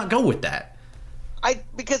would you not go with that?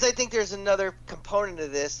 Because I think there's another component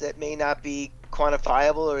of this that may not be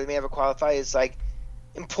quantifiable, or may have a qualify, is like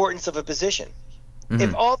importance of a position.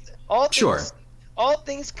 If all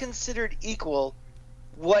things considered equal,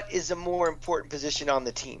 what is a more important position on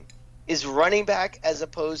the team? Is running back as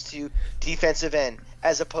opposed to defensive end,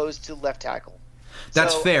 as opposed to left tackle?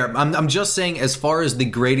 That's fair. I'm just saying, as far as the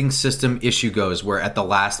grading system issue goes, where at the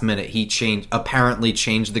last minute he apparently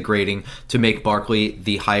changed the grading to make Barkley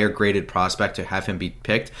the higher graded prospect to have him be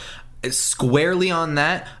picked. Squarely on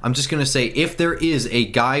that, I'm just going to say, if there is a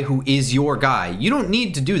guy who is your guy, you don't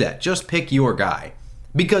need to do that. Just pick your guy.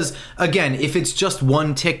 Because, again, if it's just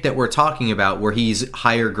one tick that we're talking about where he's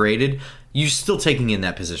higher graded, you're still taking in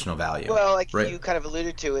that positional value. Well, like right? You kind of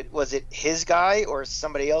alluded to it. Was it his guy or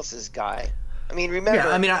somebody else's guy? I mean, remember. Yeah,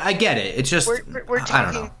 I mean, I get it. It's just, we're talking,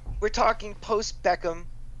 I don't know. We're talking post Beckham,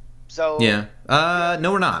 so. Yeah.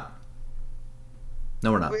 No, we're not.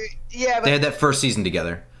 No, we're not. But they had that first season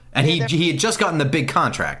together. And he had just gotten the big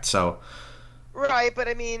contract, so. Right, but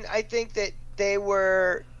I mean, I think that they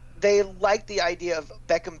liked the idea of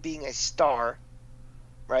Beckham being a star,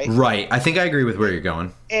 right? Right. I think I agree with where you're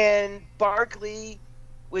going. And Barkley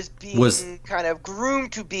was kind of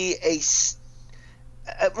groomed to be a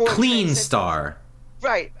more clean star.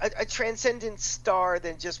 Right, a transcendent star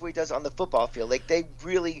than just what he does on the football field. Like, they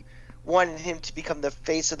really wanted him to become the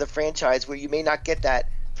face of the franchise, where you may not get that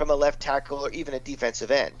from a left tackle or even a defensive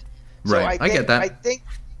end. Right, So I get that. I think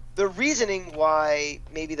the reasoning why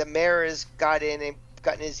maybe the mayor has gotten in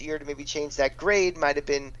his ear to maybe change that grade might have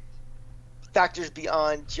been factors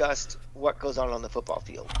beyond just what goes on the football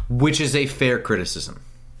field. Which is a fair criticism.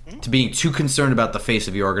 To being too concerned about the face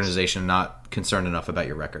of your organization, not concerned enough about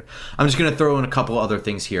your record. I'm just going to throw in a couple other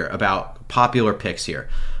things here about popular picks here.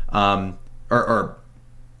 Or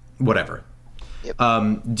whatever. Yep.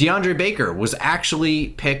 DeAndre Baker was actually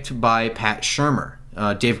picked by Pat Shurmur.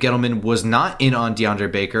 Dave Gettleman was not in on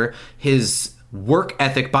DeAndre Baker. His work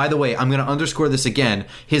ethic, by the way, I'm going to underscore this again.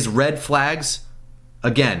 His red flags,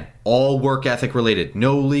 again, all work ethic related.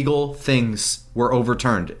 No legal things were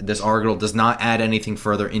overturned. This article does not add anything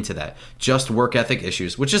further into that. Just work ethic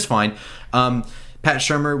issues, which is fine. Pat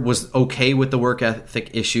Shurmur was okay with the work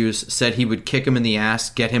ethic issues, said he would kick him in the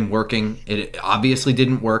ass, get him working. It obviously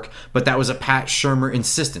didn't work, but that was a Pat Shurmur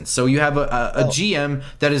insistence. So you have a GM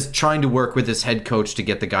that is trying to work with his head coach to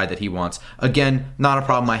get the guy that he wants. Again, not a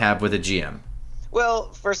problem I have with a GM.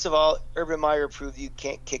 Well, first of all, Urban Meyer proved you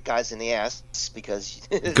can't kick guys in the ass because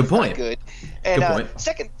it's good point. Not good. And good point.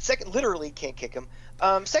 Second, literally can't kick him.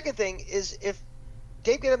 Second thing is, if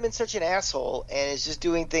Dave Gettleman's such an asshole and is just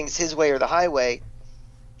doing things his way or the highway,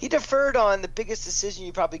 he deferred on the biggest decision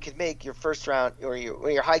you probably could make, your first round or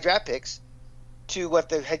your high draft picks, to what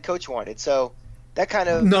the head coach wanted. So that kind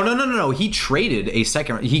of no. He traded a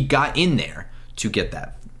second. He got in there to get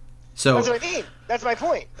that. So that's what I mean. That's my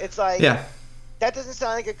point. It's like, yeah. That doesn't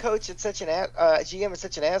sound like a coach that's such an GM is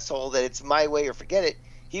such an asshole that it's my way or forget it.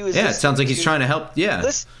 He was. Yeah, it sounds like he's trying to help. Yeah.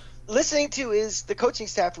 Listening to is the coaching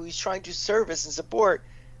staff who he's trying to service and support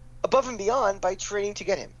above and beyond by training to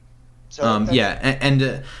get him. So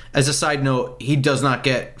and as a side note, he does not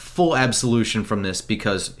get full absolution from this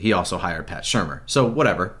because he also hired Pat Shurmur. So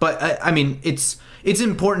whatever. But I mean, it's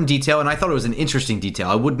important detail, and I thought it was an interesting detail.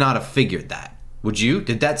 I would not have figured that. Would you?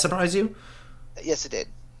 Did that surprise you? Yes, it did.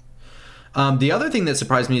 The other thing that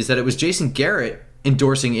surprised me is that it was Jason Garrett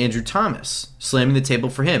endorsing Andrew Thomas, slamming the table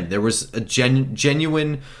for him. There was a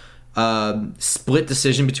genuine split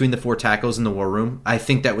decision between the four tackles in the war room. I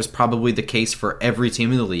think that was probably the case for every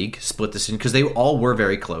team in the league, split decision, because they all were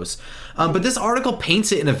very close. But this article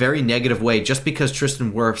paints it in a very negative way. Just because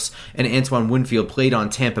Tristan Wirfs and Antoine Winfield played on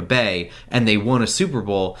Tampa Bay and they won a Super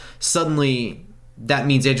Bowl, suddenly that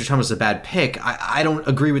means Andrew Thomas is a bad pick. I don't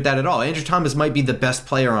agree with that at all. Andrew Thomas might be the best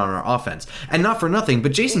player on our offense. And not for nothing,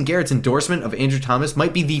 but Jason Garrett's endorsement of Andrew Thomas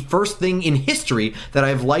might be the first thing in history that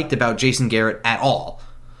I've liked about Jason Garrett at all.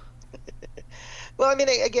 Well, I mean,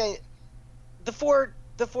 again, the four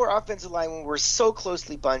offensive linemen were so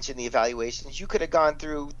closely bunched in the evaluations. You could have gone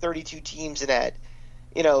through 32 teams and had,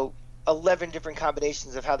 11 different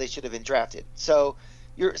combinations of how they should have been drafted. So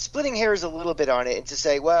you're splitting hairs a little bit on it, and to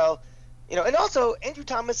say, well, and also Andrew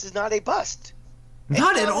Thomas is not a bust.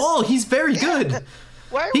 Not at all. He's very good.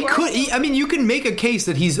 He could. I mean, you can make a case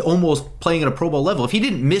that he's almost playing at a Pro Bowl level. If he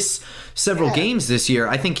didn't miss several games this year,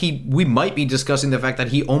 I think we might be discussing the fact that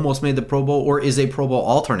he almost made the Pro Bowl or is a Pro Bowl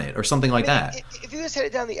alternate or something like that. If he was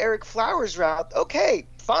headed down the Eric Flowers route, okay,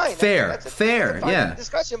 fine. Fair, yeah.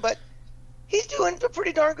 Discussion, but he's doing a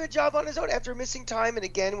pretty darn good job on his own after missing time, and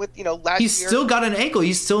again with last year. He's still got an ankle.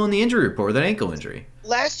 He's still in the injury report with an ankle injury.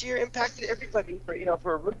 Last year impacted everybody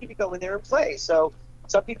for a rookie to go in there and play. So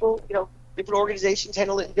some people, different organizations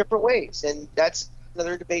handle it in different ways, and that's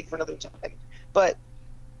another debate for another time. But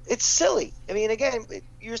it's silly. I mean, again,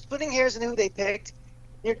 you're splitting hairs on who they picked.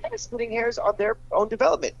 You're kind of splitting hairs on their own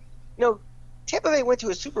development. Tampa Bay went to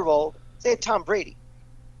a Super Bowl. They had Tom Brady.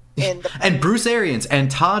 And Bruce Arians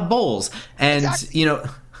and Todd Bowles and exactly.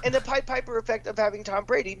 And the Pied Piper effect of having Tom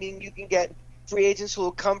Brady, meaning you can get free agents who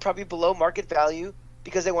will come probably below market value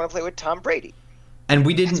because they want to play with Tom Brady. And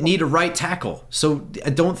we didn't need a right tackle, so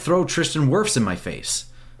don't throw Tristan Wirfs in my face.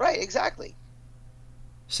 Right, exactly.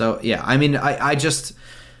 So yeah, I mean, that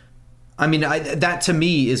to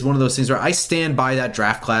me is one of those things where I stand by that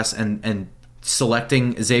draft class and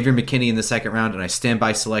selecting Xavier McKinney in the second round, and I stand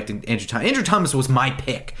by selecting Andrew Thomas. Andrew Thomas was my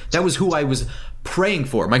pick. That was who I was praying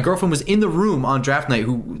for. My girlfriend was in the room on draft night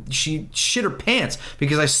she shit her pants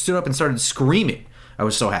because I stood up and started screaming. I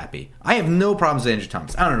was so happy. I have no problems with Andrew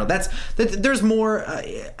Thomas. I don't know. There's more.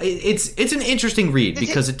 It's an interesting read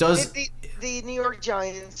because it does. The New York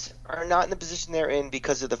Giants are not in the position they're in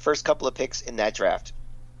because of the first couple of picks in that draft.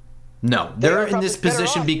 No, they're in this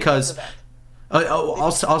position because.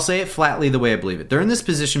 I'll say it flatly the way I believe it. They're in this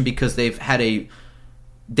position because they've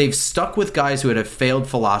stuck with guys who had a failed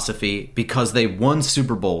philosophy because they won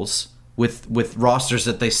Super Bowls with rosters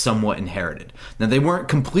that they somewhat inherited. Now, they weren't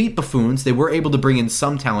complete buffoons. They were able to bring in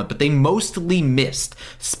some talent, but they mostly missed,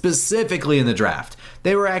 specifically in the draft.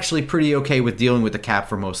 They were actually pretty okay with dealing with the cap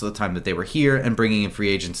for most of the time that they were here and bringing in free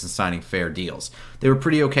agents and signing fair deals. They were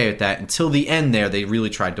pretty okay with that until the end there. They really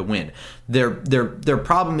tried to win. Their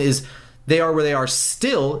problem is they are where they are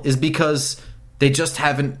still is because they just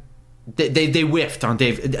haven't they whiffed on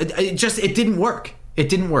Dave. It didn't work. It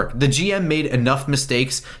didn't work. The GM made enough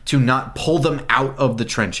mistakes to not pull them out of the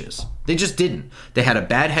trenches. They just didn't. They had a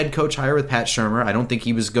bad head coach hire with Pat Shurmur. I don't think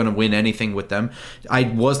he was going to win anything with them. I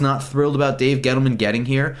was not thrilled about Dave Gettleman getting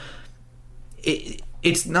here.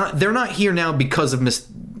 It's not. They're not here now because of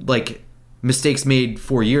mistakes made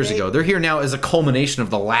 4 years ago. They're here now as a culmination of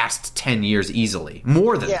the last 10 years easily.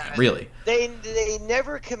 More than that, really. They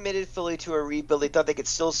never committed fully to a rebuild. They thought they could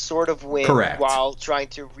still sort of win while trying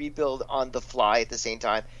to rebuild on the fly at the same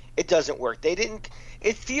time. It doesn't work. They didn't.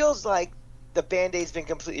 It feels like the Band-Aid's been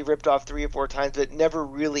completely ripped off 3 or 4 times, but it never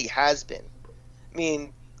really has been. I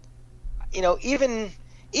mean, even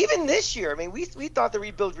this year, I mean, we thought the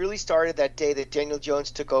rebuild really started that day that Daniel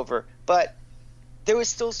Jones took over, but there was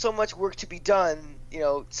still so much work to be done.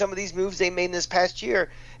 Some of these moves they made in this past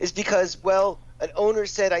year is because, an owner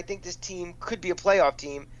said, I think this team could be a playoff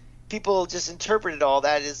team. People just interpreted all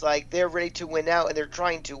that as like they're ready to win now and they're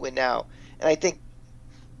trying to win now. And I think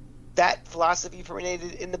that philosophy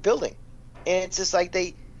permeated in the building. And it's just like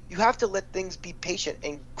you have to let things be patient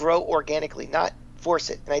and grow organically, not force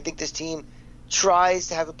it. And I think this team tries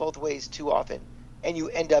to have it both ways too often. And you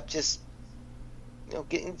end up just,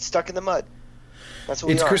 getting stuck in the mud.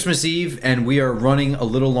 It's Christmas Eve, and we are running a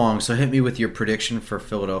little long, so hit me with your prediction for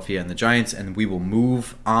Philadelphia and the Giants, and we will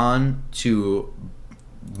move on to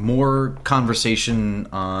more conversation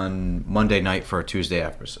on Monday night for our Tuesday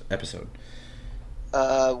episode.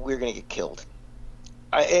 We're going to get killed.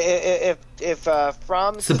 If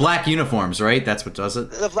Fromm... It's the black uniforms, right? That's what does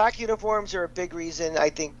it? The black uniforms are a big reason.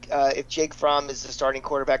 I think if Jake Fromm is the starting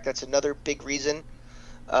quarterback, that's another big reason.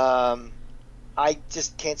 I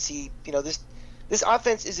just can't see, This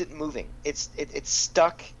offense isn't moving. It's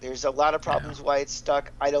stuck. There's a lot of problems why it's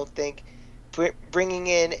stuck. I don't think bringing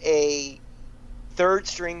in a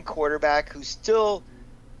third-string quarterback who still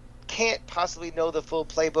can't possibly know the full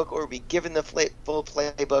playbook or be given the full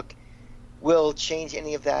playbook will change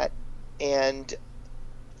any of that. And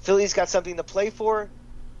Philly's got something to play for.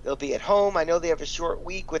 They'll be at home. I know they have a short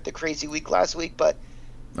week with the crazy week last week, but...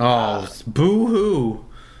 boo-hoo.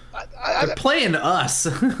 They're playing us.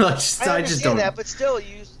 I just don't. That, but still,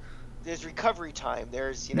 there's recovery time.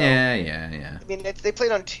 There's Yeah. I mean, they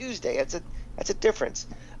played on Tuesday. That's a difference.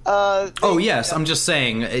 Yes, I'm just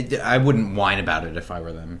saying. I wouldn't whine about it if I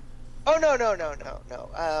were them. Oh no.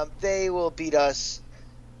 They will beat us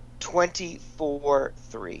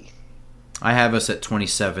 24-3. I have us at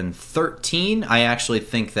 27-13. I actually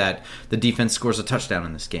think that the defense scores a touchdown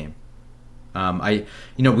in this game.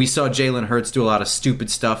 We saw Jalen Hurts do a lot of stupid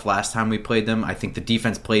stuff last time we played them. I think the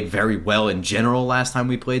defense played very well in general last time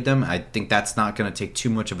we played them. I think that's not going to take too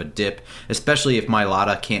much of a dip, especially if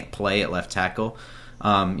Mailata can't play at left tackle.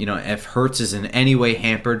 If Hurts is in any way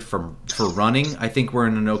hampered for running, I think we're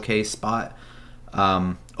in an okay spot.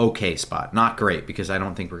 Not great, because I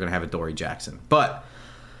don't think we're going to have a Dory Jackson. But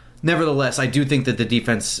nevertheless, I do think that the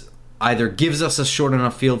defense either gives us a short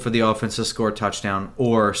enough field for the offense to score a touchdown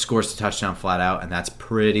or scores a touchdown flat out, and that's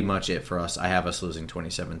pretty much it for us. I have us losing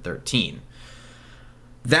 27-13.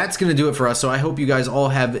 That's going to do it for us, so I hope you guys all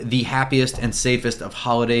have the happiest and safest of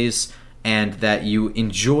holidays, and that you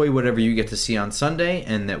enjoy whatever you get to see on Sunday,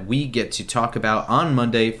 and that we get to talk about on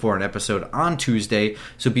Monday for an episode on Tuesday.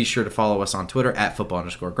 So be sure to follow us on Twitter at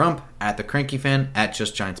 @football_grump, at The Cranky Fan, at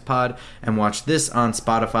Just Giants Pod, and watch this on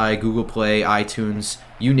Spotify, Google Play, iTunes,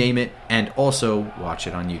 you name it, and also watch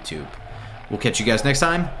it on YouTube. We'll catch you guys next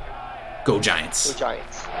time. Go Giants. Go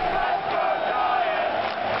Giants.